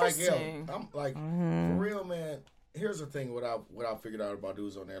Tinder. Interesting. I'm like, for real, man. Here's the thing: what I figured out about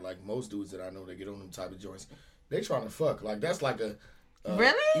dudes on there, like most dudes that I know, that get on them type of joints, they trying to fuck. Like that's like a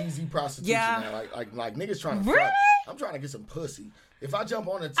really easy prostitution. Yeah. Man. Like niggas trying to Really? fuck. I'm trying to get some pussy. If I jump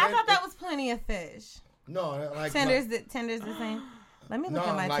on a tent, I thought that was Plenty of Fish. no, like Tinder's the same. Let me look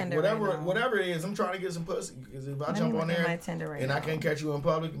at my like Tinder whatever right now. whatever it is, I'm trying to get some pussy. Because if I jump me on look at there my Tinder right and I now. can't catch you in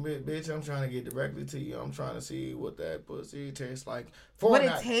public, bitch, I'm trying to get directly to you. I'm trying to see what that pussy tastes like. What it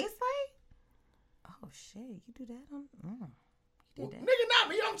Fortnite. tastes like? Oh shit, you do that on? You did that? Nigga, not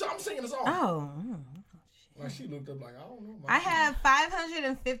me. I'm singing the song. Oh. Like she looked up like, I don't know. I have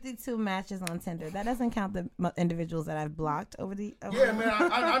 552 matches on Tinder. That doesn't count the individuals that I've blocked over the. Yeah, man,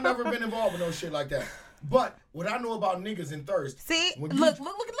 I've never been involved with no shit like that. But what I know about niggas and thirst. See, when look you-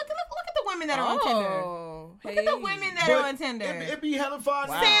 at the women that are on Tinder. Look at the women that are on Tinder. It be hella fine.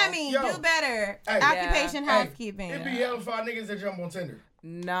 Sammy, Yo, do better. Hey. Occupation hey, housekeeping. It be hella fine niggas that jump on Tinder.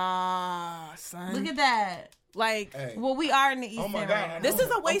 Nah, son. Look at that. Like, Hey. Well, we are in the East Oh my End God. right I now. know This is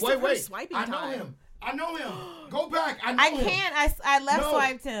him. a waste of her swiping I know time. him. I know him. Go back. I know I him. can't. I left No.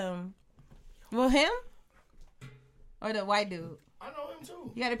 swiped him. Well, him or the white dude? I know him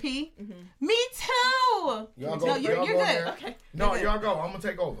too. You got to pee? Mm-hmm. Me too. Y'all go. No, you're y'all go good. there. Okay. No, You're good. y'all go. I'm gonna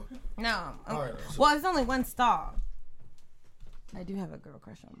take over. No. All right, so- Well, there's only one stall. I do have a girl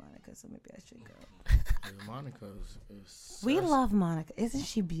crush on Monica, so maybe I should go. Yeah, Monica is We love Monica. Isn't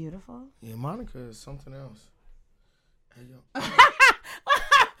she beautiful? Yeah, Monica is something else. Hey, yo.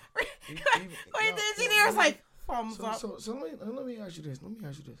 Wait, the engineer's like, thumbs up. So let me ask you this.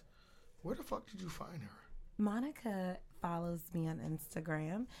 Where the fuck did you find her? Monica follows me on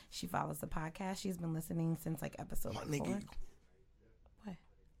Instagram. She follows the podcast. She's been listening since like episode 4. Nigga. What?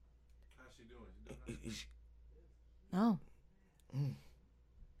 How's she doing? Oh.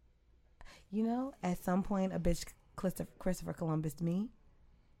 You know, at some point, a bitch Christopher Columbus me.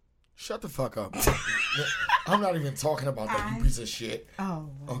 Shut the fuck up. I'm not even talking about that, you piece of shit. Oh.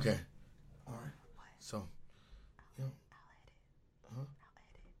 Okay. All right. So, you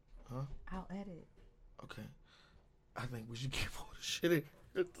know. I'll edit. Okay. I think we should keep all the shit in.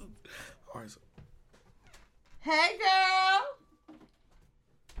 All right. So, Hey, girl.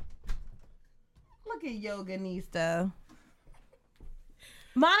 Look at Yoganista.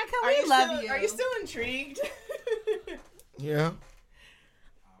 Monica, we love you. Are you still intrigued? yeah.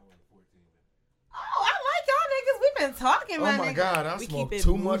 Oh, I been talking, Oh my nigga. God, I We smoked keep it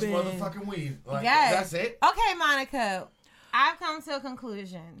too much moving. motherfucking weed. Like, Yes. that's it. Okay, Monica. I've come to a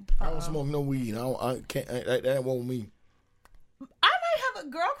conclusion. I don't smoke no weed. I can't. That won't me. I might have a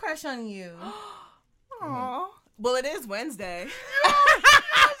girl crush on you. Aw. Well, it is Wednesday.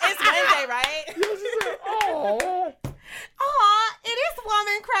 It's Wednesday, right? Oh. Aw, it is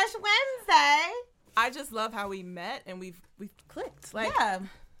Woman Crush Wednesday. I just love how we met and we've clicked. Like, Yeah.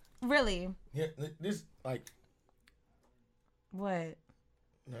 Really. Yeah, this like What?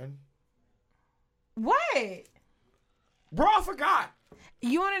 none. What? Bro, I forgot.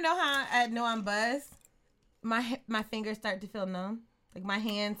 You want to know how I know I'm buzzed? My fingers start to feel numb. Like my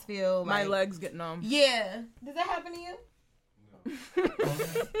hands feel my like, legs get numb. Yeah. Does that happen to you?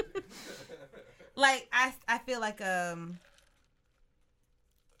 Like I feel like I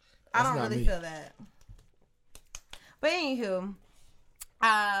That's don't not really me. feel that. But anywho,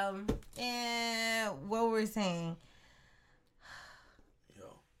 and what were we saying? Yo.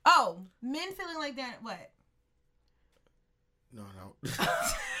 Oh, men feeling like they're what? No. What was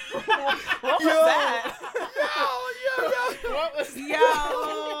that? What was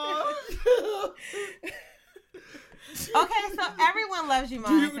Okay, so everyone loves you,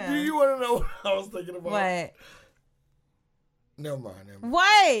 Monica. Do you want to know what I was thinking about? What? Never mind.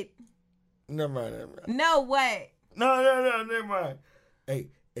 What? Never mind. No, what? No, never mind. Hey,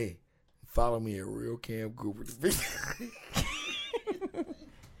 follow me at Real Cam Cooper.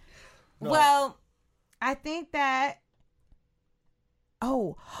 No. Well, I think that.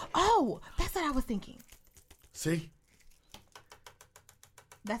 Oh, that's what I was thinking. See?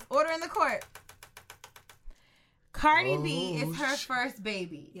 That's order in the court. Cardi B Oh, is her first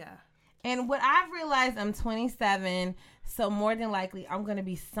baby. Yeah. And what I've realized, I'm 27, so more than likely I'm going to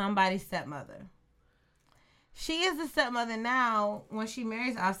be somebody's stepmother. She is the stepmother now when she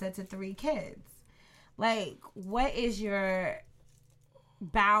marries Offset to 3 kids. Like, what is your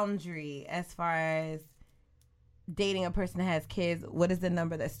boundary as far as dating a person that has kids? What is the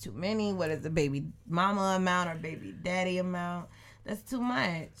number that's too many? What is the baby mama amount or baby daddy amount? That's too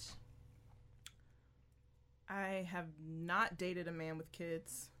much. I have not dated a man with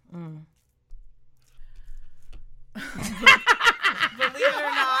kids. Mm. Believe it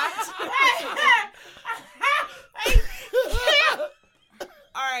or not.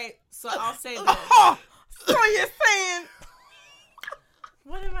 All right, so I'll say this. So you're saying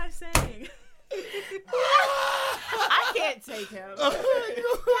What am I saying? I can't take him. Y'all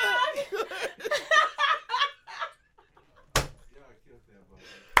killed that boy.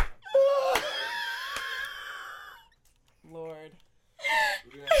 Lord.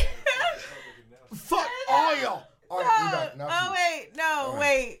 We gotta have a public announcement. Fuck all y'all. All right, we got now. Oh wait, no,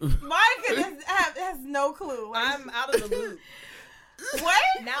 wait. Monica has no clue. Like, I'm out of the loop. what?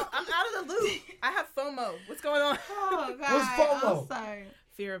 Now I'm out of the loop. I have FOMO. What's going on? Oh God, What's FOMO? I'm sorry.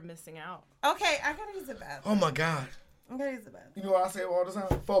 Fear of missing out. Okay, I gotta use the bathroom. Oh my God. I gotta use the bathroom. You know what I say all the time?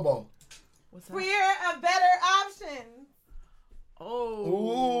 Fobo. What's that? Fear of better options.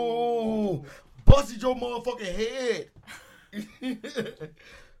 Oh. Ooh. Busted your motherfucking head.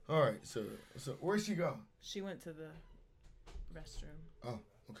 All right, so where'd she go? She went to the restroom. Oh,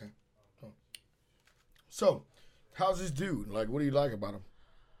 okay. Oh. So, how's this dude? Like, what do you like about him?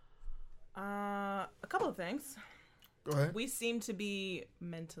 A couple of things. Go ahead. We seem to be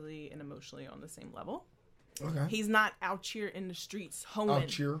mentally and emotionally on the same level. Okay. He's not out here in the streets hoeing. Out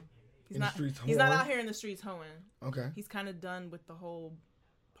here He's in not. the streets. He's not whoring? out here in the streets hoeing. Okay. He's kind of done with the whole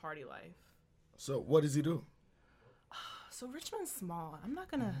party life. So, what does he do? So Richmond's small. I'm not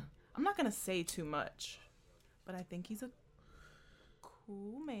gonna say too much, but I think he's a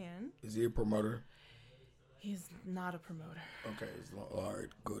cool man. Is he a promoter? He's not a promoter. Okay. All right.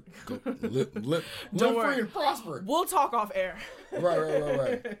 Good. Live Don't free worry. and prosper. We'll talk off air.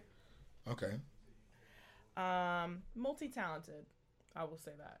 Right. Okay. Multi-talented. I will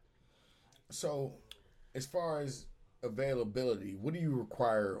say that. So, as far as availability, what do you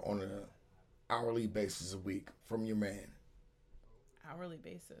require on an hourly basis a week from your man? Hourly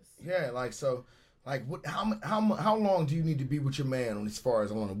basis. Yeah, what? How long do you need to be with your man on as far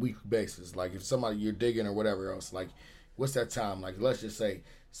as on a weekly basis? Like, if somebody you're digging or whatever else, like, what's that time? Like, let's just say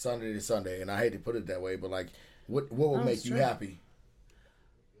Sunday to Sunday, and I hate to put it that way, but like, what would make you happy?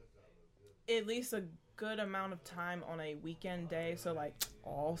 At least a good amount of time on a weekend day, so like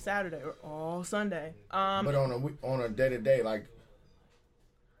all Saturday or all Sunday. But on a day to day, like,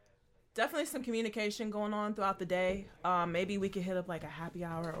 definitely some communication going on throughout the day. Maybe we could hit up like a happy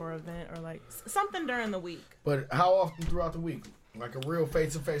hour or event or like something during the week. but how often throughout the week? Like a real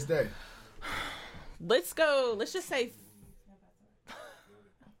face to face day. Let's just say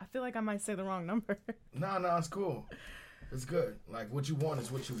I feel like I might say the wrong number. No, it's cool. It's good. Like, what you want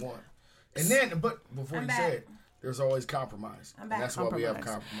is what you want. And then, but before I'm you back. say it, there's always compromise. I'm back. And that's why we have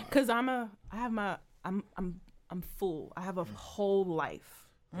compromise. Because I'm full. I have a whole life.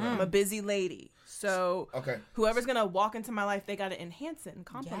 I'm a busy lady. So Okay. whoever's gonna walk into my life, they gotta enhance it and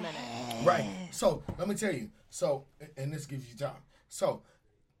complement it. Right. So let me tell you. So, and this gives you time. So,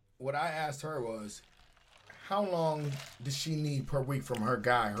 what I asked her was, how long does she need per week from her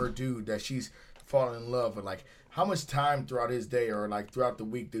guy, her dude that she's falling in love with? Like, how much time throughout his day or like throughout the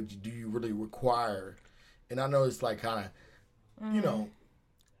week do you really require? And I know it's like kind of, you know,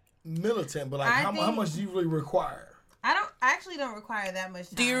 militant, but like how much do you really require? I actually don't require that much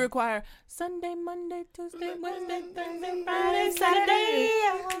time. Do you require Sunday, Monday, Tuesday, Wednesday, Thursday, Friday, Saturday?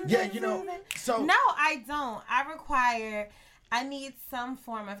 Yeah, you know. So No, I don't. I need some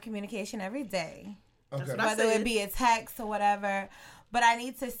form of communication every day. okay. Whether it be a text or whatever. But I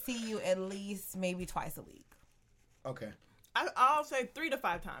need to see you at least maybe twice a week. Okay. I'll say 3 to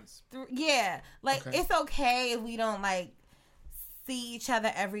 5 times. Yeah. Like, Okay. it's okay if we don't, like, see each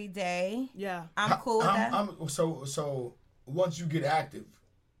other every day. Yeah. I'm cool with that. So once you get active,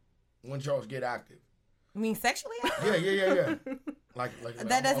 once y'all get active. You mean sexually? Yeah. Like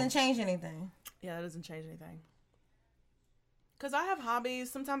That doesn't change anything. Yeah, that doesn't change anything. Cause I have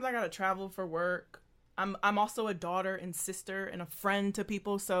hobbies. Sometimes I gotta travel for work. I'm also a daughter and sister and a friend to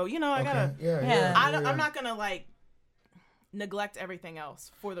people. So I gotta. Yeah. I'm not gonna like neglect everything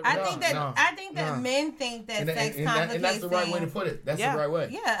else for the. I rest. think that men think that sex complicates and that's the right way to things. put it. That's Yeah. the right way.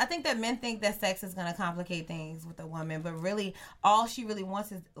 Yeah, I think that men think that sex is going to complicate things with a woman, but really, all she really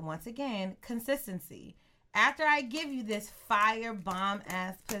wants is, once again, consistency. After I give you this fire bomb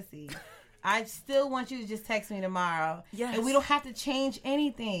ass pussy, I still want you to just text me tomorrow. Yes. And we don't have to change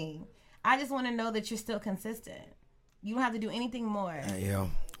anything. I just want to know that you're still consistent. You don't have to do anything more. Hey, yo,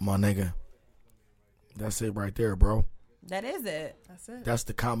 my nigga. That's it right there, bro. That is it. That's it. That's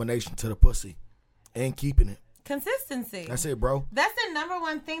the combination to the pussy and keeping it. Consistency. That's it, bro. That's the number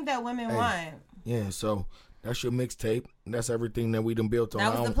one thing that women want. Yeah, so that's your mixtape. That's everything that we done built on.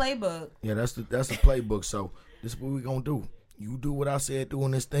 That was the playbook. Yeah, that's the playbook. So this is what we gonna do. You do what I said do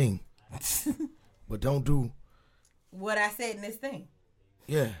in this thing, but don't do What I said in this thing.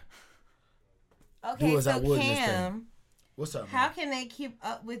 Yeah. Okay, Do as I so would in this Cam, thing. What's up, how man? can they keep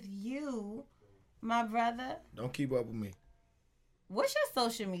up with you, my brother? Don't keep up with me. What's your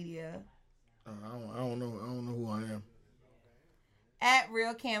social media? I don't know. I don't know who I am. At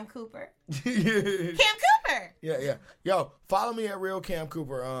Real Cam Cooper. yeah. Cam Cooper. Yeah. Yo, follow me at Real Cam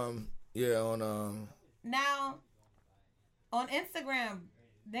Cooper. On Now, on Instagram,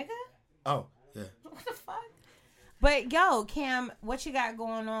 nigga. Oh, yeah. What the fuck? But yo, Cam, what you got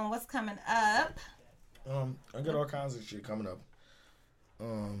going on? What's coming up? I got all kinds of shit coming up.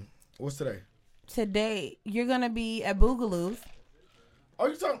 What's today? Today, you're gonna be at Boogaloo's. Oh,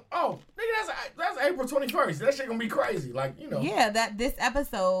 you talking? Oh, nigga, that's April 21st. That shit gonna be crazy. Like, Yeah, that this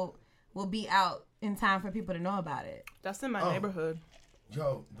episode will be out in time for people to know about it. That's in my neighborhood.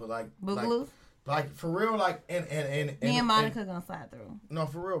 Yo, but like Boogaloo's. Like for real, like and Me and Monica gonna slide through. No,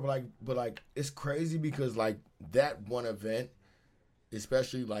 for real, but like it's crazy because like that one event,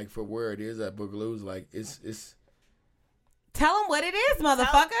 especially like for where it is at Boogaloo's, like it's. Tell them what it is,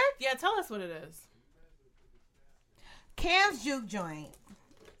 motherfucker. Tell us what it is. Cam's Juke Joint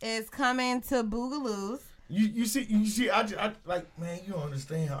is coming to Boogaloo's. You see, I like, man, you don't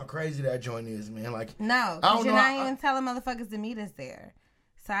understand how crazy that joint is, man. Like, No, I because don't you're know. not even telling motherfuckers to meet us there.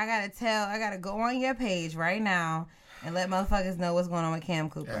 So I gotta go on your page right now and let motherfuckers know what's going on with Cam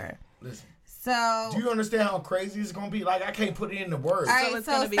Cooper. Hey, listen. So Do you understand how crazy it's gonna be? Like, I can't put it into words. all right, it's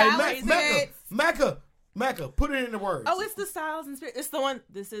so gonna be Silent crazy. Spirits. Mecca, put it into words. Oh, it's the Styles and Spirit. It's the one.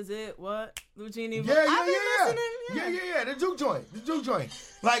 This is it. What? Luchini. Yeah. I've been listening. Yeah. The juke joint.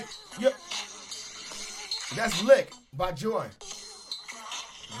 Like, yeah. That's Lick by Joy.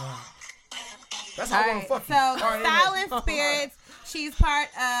 Wow. That's how All I want right, to fuck so you. All right, anyway. Silent Spirits. She's part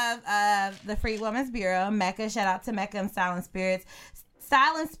of the Free Women's Bureau. Mecca, shout out to Mecca and Silent Spirits.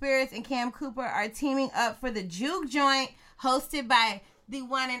 Silent Spirits and Cam Cooper are teaming up for the Juke Joint, hosted by the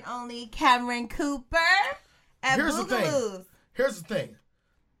one and only Cameron Cooper at Here's the Boogaloo's. thing.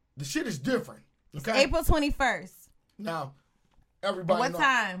 The shit is different. Okay. April 21st. Now, everybody. What know-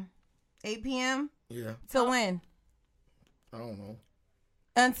 time? 8 p.m. Yeah. Till when? I don't know.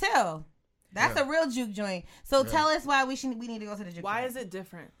 Until. That's Yeah. a real juke joint. So tell us why we need to go to the juke Why joint. is it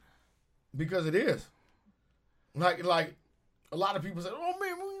different? Because it is. Like a lot of people say, "Oh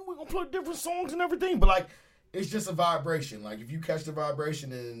man, we're gonna play different songs and everything," but like it's just a vibration. Like if you catch the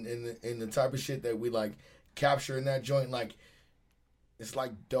vibration in the type of shit that we like capture in that joint, like it's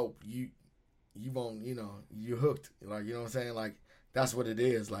like dope. You won't, you know, you're hooked. Like, you know what I'm saying? Like, that's what it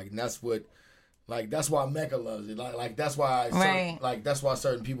is. Like, and that's what, like, that's why Mecca loves it. Like that's why, that's why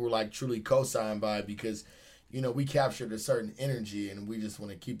certain people like truly co-sign by it, because, you know, we captured a certain energy and we just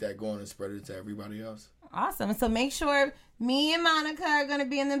want to keep that going and spread it to everybody else. Awesome. So make sure me and Monica are going to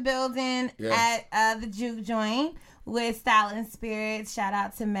be in the building at the Juke Joint with Style and Spirits. Shout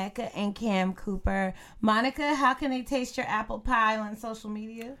out to Mecca and Cam Cooper. Monica, how can they taste your apple pie on social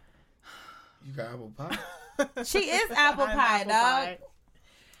media? You got apple pie? She is apple pie, dog.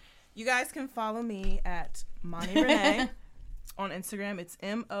 You guys can follow me at Monnie Renee on Instagram. It's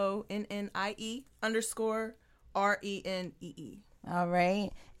MONNIE_RENEE. All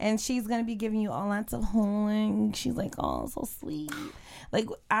right. And she's going to be giving you all lots of hoeing. She's like, oh, so sweet. Like,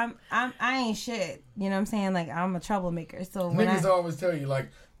 I ain't shit. You know what I'm saying? Like, I'm a troublemaker. So when niggas always tell you, like,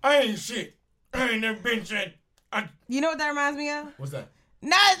 I ain't shit. I ain't never been shit. You know what that reminds me of? What's that?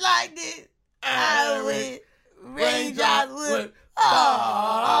 Not like this. I would raindrops would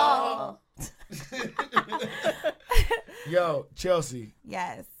fall. Yo, Chelsea.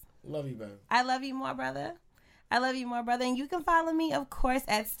 Yes. Love you, baby. I love you more, brother. I love you more, brother. And you can follow me, of course,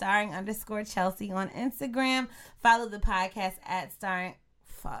 at starring_Chelsea on Instagram. Follow the podcast at starring.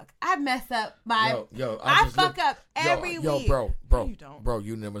 Fuck. I mess up my. I fuck up every week. Bro. You don't. Bro,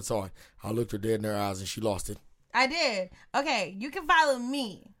 you never saw it. I looked her dead in her eyes and she lost it. I did. Okay, you can follow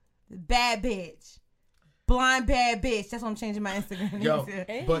me. Bad bitch. Blind bad bitch. That's what I'm changing my Instagram. Yo,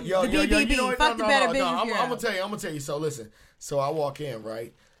 but yo, the BBB. You know what? Fuck the better bitch. I'm gonna tell you. So listen. So I walk in,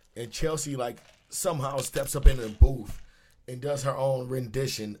 right? And Chelsea like somehow steps up into the booth and does her own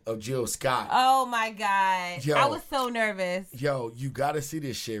rendition of Jill Scott. Oh my God. Yo, I was so nervous. Yo, you gotta see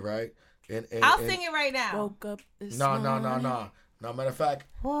this shit, right? And I'll sing it right now. Woke up this No. morning. No, matter of fact.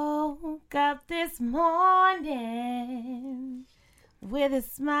 Woke up this morning with a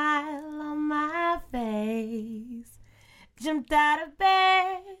smile on my face. Jumped out of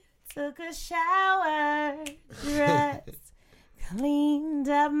bed, took a shower, dressed, cleaned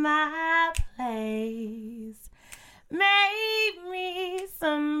up my place. Made me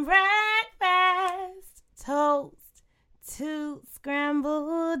some breakfast, toast, 2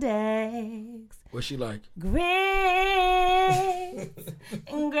 scrambled eggs. What's she like? Grits,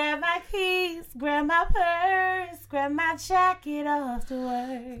 and grab my keys, grab my purse, grab my jacket off to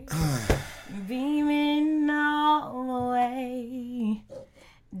work. Beaming all the way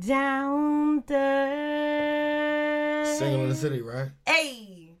down the Single in the City, right?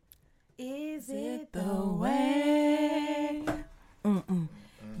 Hey, is it the way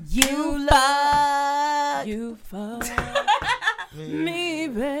you love? You fuck me,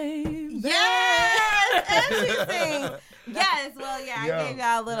 baby. Yes, everything. Yes, well, yeah, I gave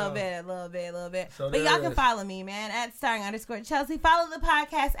y'all a little bit. So but y'all can follow me, man, at starring_Chelsea. Follow the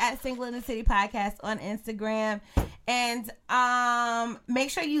podcast at Single in the City Podcast on Instagram. And make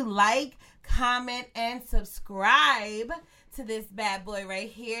sure you like, comment, and subscribe to this bad boy right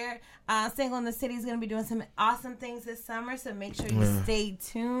here. Single in the City is going to be doing some awesome things this summer, so make sure you stay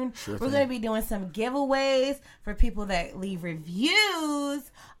tuned. We're going to be doing some giveaways for people that leave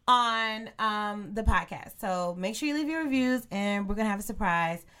reviews on the podcast. So make sure you leave your reviews, and we're going to have a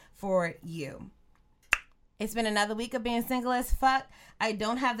surprise for you. It's been another week of being single as fuck. I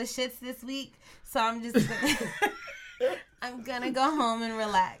don't have the shits this week, so I'm just I'm going to go home and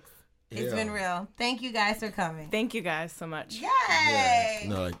relax. It's been real. Thank you guys for coming. Thank you guys so much. Yay!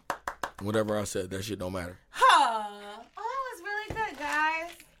 No, like, whatever I said, that shit don't matter.